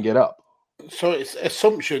making it up. So it's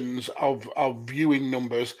assumptions of viewing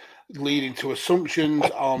numbers leading to assumptions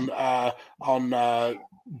on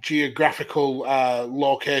geographical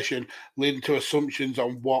location, leading to assumptions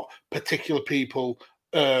on what particular people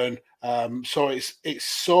earn. So it's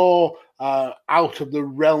so out of the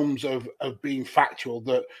realms of being factual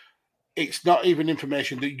that it's not even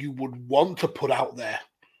information that you would want to put out there,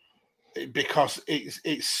 because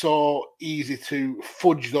it's so easy to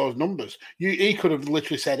fudge those numbers. He could have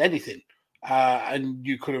literally said anything, and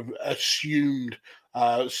you could have assumed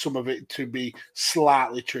some of it to be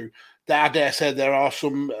slightly true. I dare say there are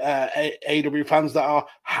some AEW fans that are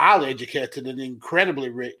highly educated and incredibly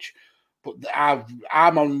rich, but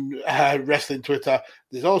I'm on wrestling Twitter.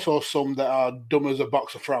 There's also some that are dumb as a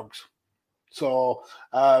box of frogs. So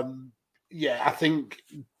I think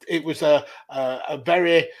it was a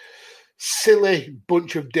very silly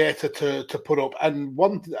bunch of data to put up. And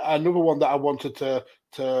another one that I wanted to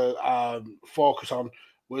focus on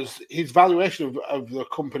was his valuation of the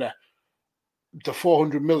company, the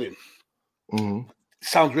 400 million. Mm-hmm.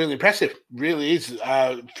 Sounds really impressive. Really is,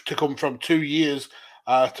 to come from 2 years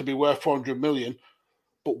to be worth 400 million.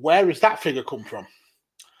 But where does that figure come from?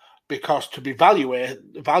 Because to be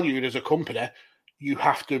valued as a company, you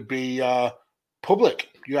have to be public.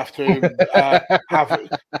 You have to have.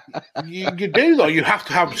 You do though. You have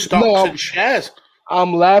to have stocks and shares.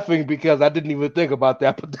 I'm laughing because I didn't even think about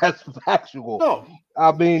that, but that's factual. No,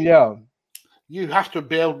 I mean, yeah. You have to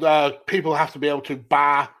be able. People have to be able to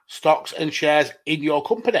buy stocks and shares in your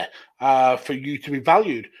company for you to be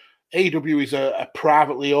valued. AEW is a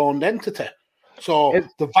privately owned entity, so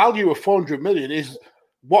the value of 400 million is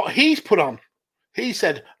what he's put on. He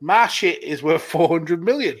said, "My shit is worth 400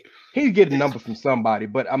 million." He's getting numbers from somebody,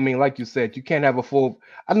 but I mean, like you said, you can't have a full.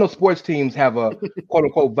 I know sports teams have a quote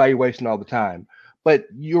unquote valuation all the time, but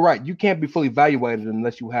you're right. You can't be fully valuated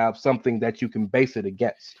unless you have something that you can base it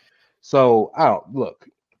against. So I don't look.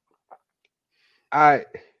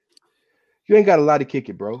 You ain't got a lot to kick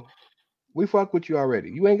it, bro. We fuck with you already.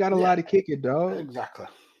 You ain't got a lot to kick it, dog. Exactly.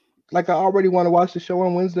 Like I already want to watch the show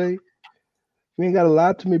on Wednesday. You ain't got to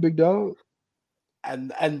lie to me, big dog.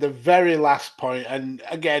 And the very last point, and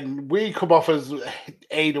again, we come off as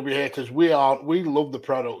AEW haters. We love the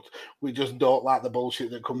product. We just don't like the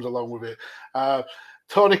bullshit that comes along with it.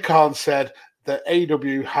 Tony Khan said that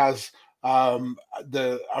AEW has a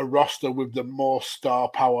roster with the most star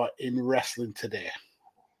power in wrestling today.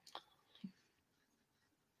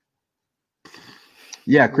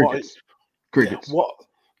 Yeah, crickets. Crickets. Yeah, what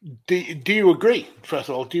do you agree? First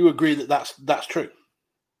of all, do you agree that that's true?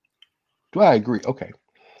 Do I agree? Okay.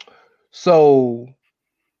 So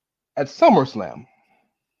at SummerSlam,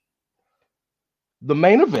 the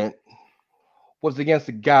main event was against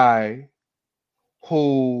a guy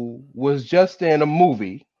who was just in a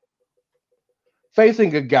movie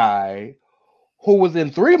facing a guy who was in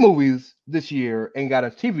 3 movies this year and got a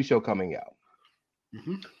TV show coming out.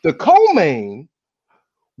 Mm-hmm. The co-main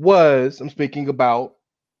was, I'm speaking about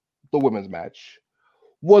the women's match,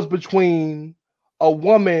 was between a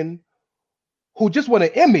woman who just won an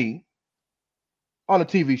Emmy on a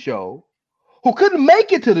TV show, who couldn't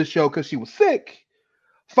make it to the show because she was sick,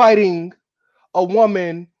 fighting a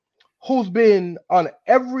woman who's been on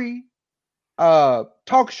every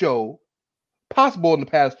talk show possible in the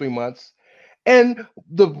past 3 months, and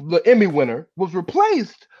the Emmy winner was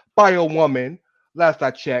replaced by a woman, last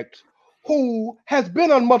I checked, who has been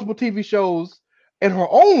on multiple TV shows in her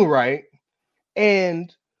own right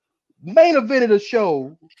and main evented a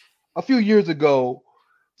show a few years ago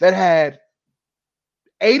that had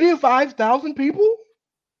 85,000 people.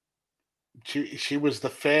 She was the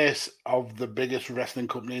face of the biggest wrestling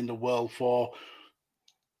company in the world for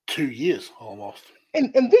 2 years almost.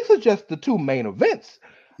 And these are just the 2 main events.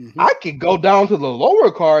 Mm-hmm. I could go down to the lower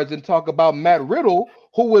cards and talk about Matt Riddle,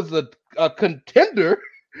 who was a contender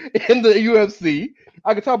in the UFC.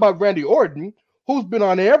 I could talk about Randy Orton, who's been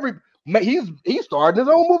on every. He starred in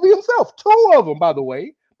his own movie himself. 2 of them, by the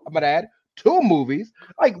way. I'm gonna add 2 movies.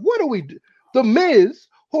 Like, what do we do? The Miz,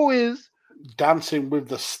 who is Dancing with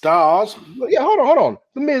the Stars. Yeah, hold on.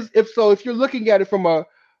 The Miz, if you're looking at it from a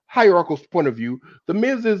hierarchical point of view, The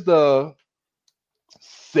Miz is the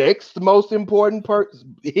 6th most important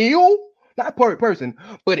heel, not person,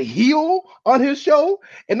 but heel on his show.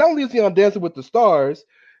 And not only is he on Dancing with the Stars,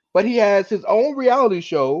 but he has his own reality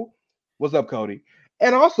show. What's up, Cody?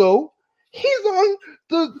 And also, he's on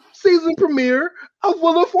the season premiere of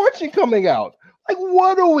Wheel of Fortune coming out. Like,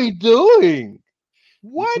 what are we doing?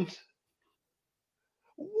 What?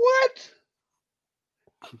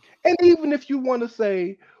 And even if you want to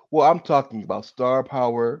say, well, I'm talking about star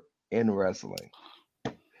power in wrestling.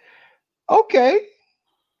 Okay.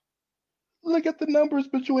 Look at the numbers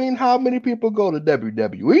between how many people go to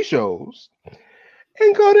WWE shows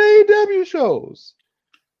and go to AEW shows.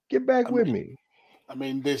 Get back with me. I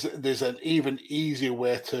mean, there's an even easier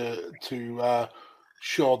way to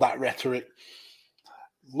show that rhetoric.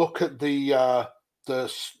 Look at the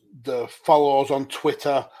followers on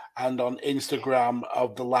Twitter and on Instagram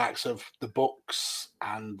of the likes of the Bucks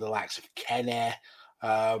and the likes of Kenny,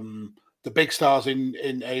 the big stars in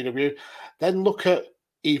AEW. Then look at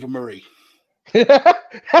Eva Marie.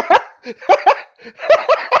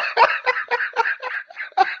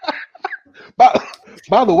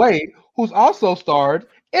 By the way, who's also starred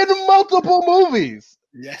in multiple movies.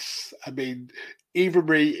 Yes, I mean, Eva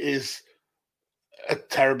Marie is a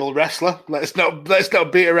terrible wrestler. Let's not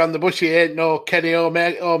beat around the bush. She ain't no Kenny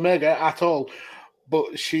Omega at all.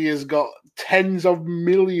 But she has got tens of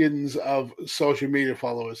millions of social media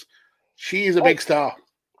followers. She is a big star.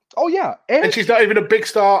 Oh, yeah. And she's not even a big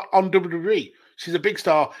star on WWE. She's a big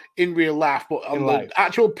star in real life, but on the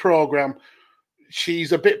actual program,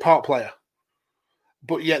 she's a bit part player.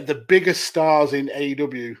 but yet the biggest stars in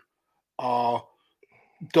AEW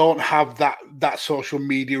don't have that social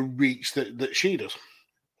media reach that she does.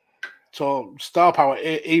 So star power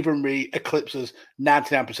even eclipses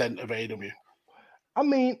 99% of AEW. I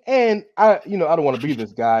mean, and I don't want to be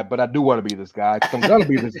this guy, but I do want to be this guy because I'm gonna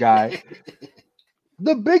be this guy.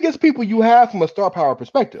 The biggest people you have from a star power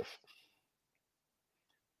perspective,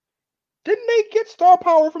 didn't they get star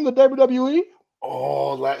power from the WWE?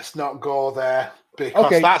 Oh, let's not go there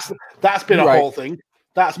because that's been a whole thing.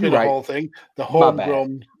 That's been a whole thing. The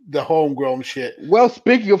homegrown shit. Well,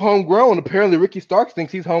 speaking of homegrown, apparently Ricky Starks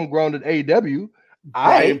thinks he's homegrown at AEW.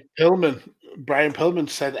 Brian Pillman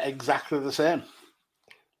said exactly the same.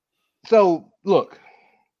 So look,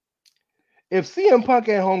 if CM Punk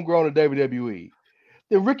ain't homegrown at WWE,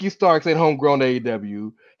 then Ricky Starks ain't homegrown at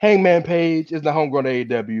AEW. Hangman Page isn't homegrown at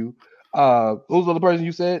AEW. Who's the other person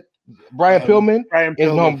you said? Brian Pillman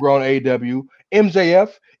isn't homegrown at AEW.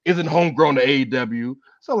 MJF isn't homegrown to AEW.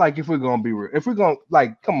 So, like, if we're gonna be real,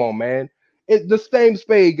 come on, man. The same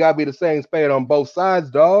spade gotta be the same spade on both sides,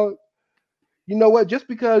 dog. You know what? Just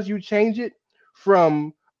because you change it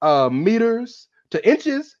from meters to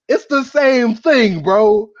inches, it's the same thing,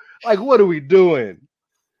 bro. Like, what are we doing?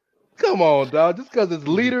 Come on, dog. Just because it's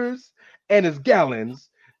liters and it's gallons,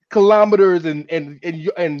 kilometers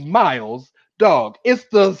and miles, dog, it's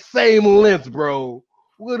the same length, bro.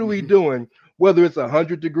 What are we doing? Whether it's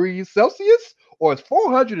 100 degrees Celsius or it's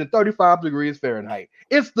 435 degrees Fahrenheit,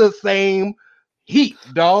 it's the same heat,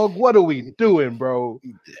 dog. What are we doing, bro?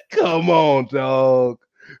 Come on, dog.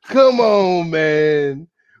 Come on, man.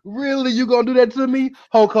 Really, you gonna do that to me?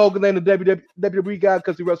 Hulk Hogan ain't a WWE guy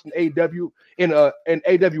because he wrestled in AEW in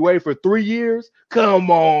AWA for 3 years. Come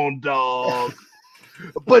on, dog.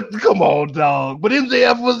 But come on, dog. But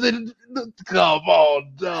MJF was in. Come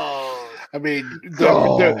on, dog. I mean,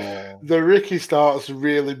 the Ricky Starks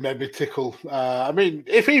really made me tickle. I mean,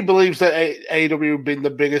 if he believes that AEW has been the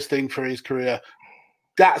biggest thing for his career,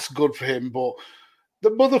 that's good for him. But the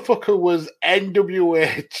motherfucker was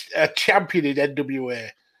NWA champion in NWA.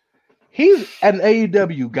 He's an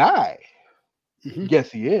AEW guy. Mm-hmm.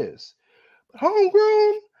 Yes, he is.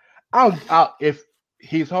 Homegrown. I'll if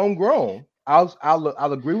he's homegrown,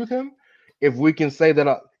 I'll agree with him. If we can say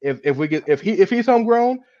that if he's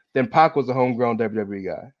homegrown, then Pac was a homegrown WWE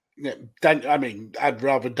guy. Yeah, I mean, I'd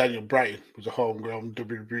rather Daniel Bryan was a homegrown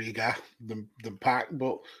WWE guy than Pac.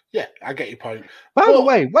 But yeah, I get your point. By the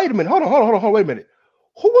way, wait a minute. Hold on. Wait a minute.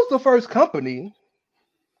 Who was the first company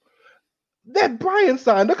that Bryan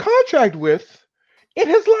signed a contract with in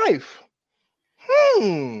his life?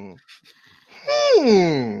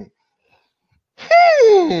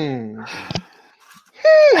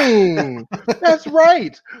 That's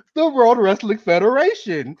right. The World Wrestling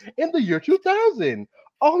Federation in the year 2000.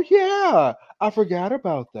 Oh, yeah. I forgot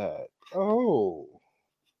about that. Oh.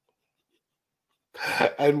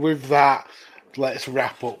 And with that, let's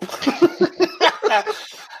wrap up.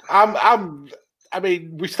 I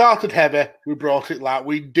mean, we started heavy. We brought it light.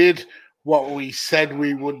 We did what we said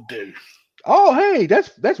we would do. Oh, hey,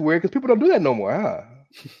 that's weird because people don't do that no more, huh?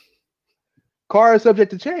 Car is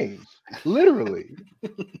subject to change. Literally.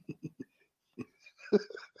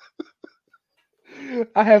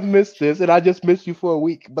 I have missed this, and I just missed you for a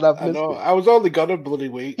week, but I've missed it. I was only gone a bloody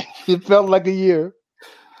week. It felt like a year.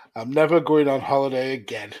 I'm never going on holiday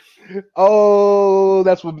again. Oh,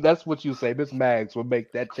 that's what you say. Miss Mags will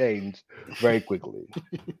make that change very quickly.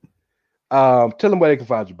 Tell them where they can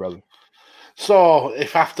find you, brother. So,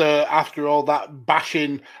 if after all that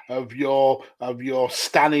bashing of your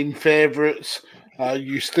standing favourites,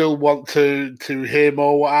 you still want to hear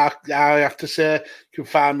more what I have to say, you can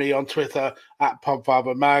find me on Twitter at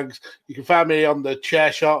PodfatherMags. You can find me on the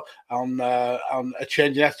Chairshot on A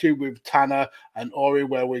Changing Attitude with Tanner and Ori,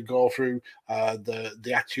 where we go through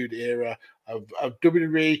the Attitude era of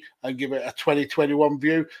WWE and give it a 2021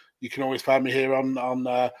 view. You can always find me here on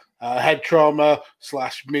Head Trauma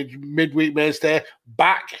 / Midweek Mainstay,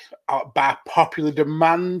 back by popular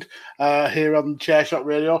demand here on Chairshot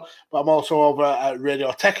Radio. But I'm also over at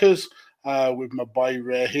Radio Techers with my boy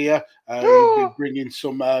Ray here. We'll be bringing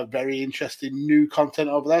some very interesting new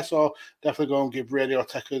content over there. So definitely go and give Radio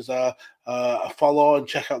Techers a follow and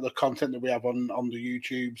check out the content that we have on the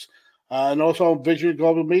YouTubes. And also on Vision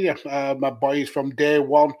Global Media. My boys from day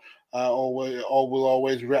one. Will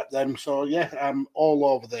always rep them. So yeah, I'm all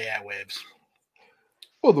over the airwaves.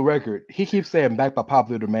 For the record, he keeps saying back by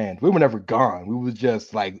popular demand. We were never gone. We was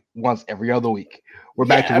just like once every other week. We're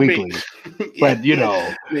back to weekly. But you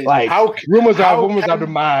know, like rumors of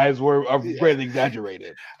demise were really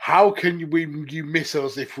exaggerated. How can you miss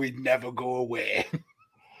us if we never go away?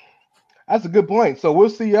 That's a good point. So we'll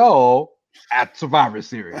see y'all at Survivor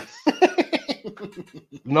Series.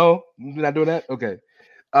 No, you're not doing that? Okay.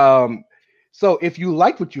 So if you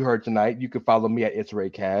liked what you heard tonight, you can follow me at It's Ray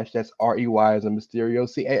Cash. That's REY as in Mysterio,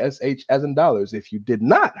 CASH as in dollars. If you did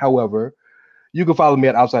not, however, you can follow me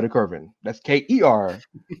at Outsider Kervin. That's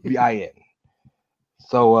KERVIN.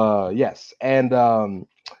 So yes. And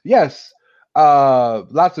yes,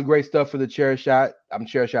 lots of great stuff for the chair shot. I'm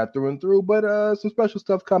chair shot through and through, but some special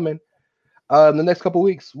stuff coming in the next couple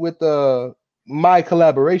weeks with my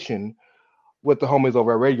collaboration with the homies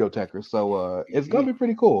over at Radio Techers. So it's gonna be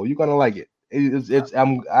pretty cool. You're gonna like it.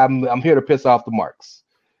 I'm here to piss off the marks.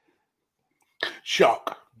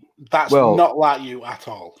 Shock. That's not like you at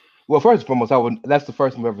all. Well, first and foremost, that's the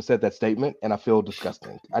first time I've ever said that statement, and I feel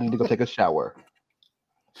disgusting. I need to go take a shower.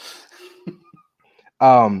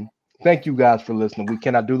 Thank you guys for listening. We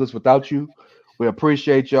cannot do this without you. We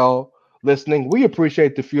appreciate y'all listening. We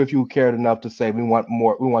appreciate the few of you who cared enough to say we want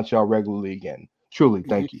more. We want y'all regularly again. Truly,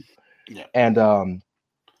 thank you. Yeah. And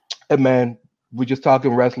man, we just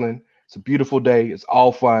talking wrestling. It's a beautiful day. It's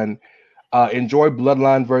all fun. Enjoy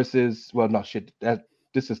Bloodline versus. Well, no shit.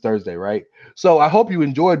 This is Thursday, right? So I hope you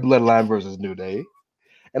enjoyed Bloodline versus New Day,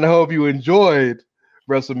 and I hope you enjoyed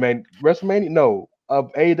WrestleMania. No,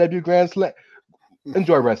 AEW Grand Slam.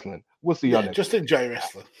 Enjoy wrestling. We'll see y'all next. Just enjoy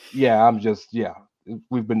wrestling. Yeah,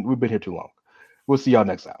 we've been here too long. We'll see y'all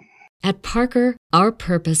next time. At Parker, our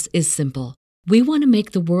purpose is simple. We want to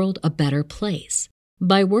make the world a better place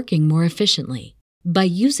by working more efficiently, by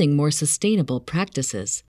using more sustainable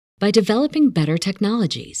practices, by developing better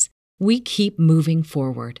technologies. We keep moving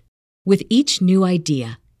forward. With each new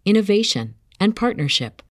idea, innovation, and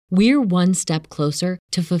partnership, we're one step closer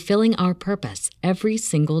to fulfilling our purpose every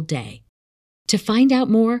single day. To find out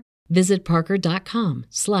more, visit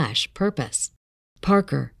parker.com/purpose.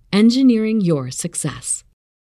 Parker, engineering your success.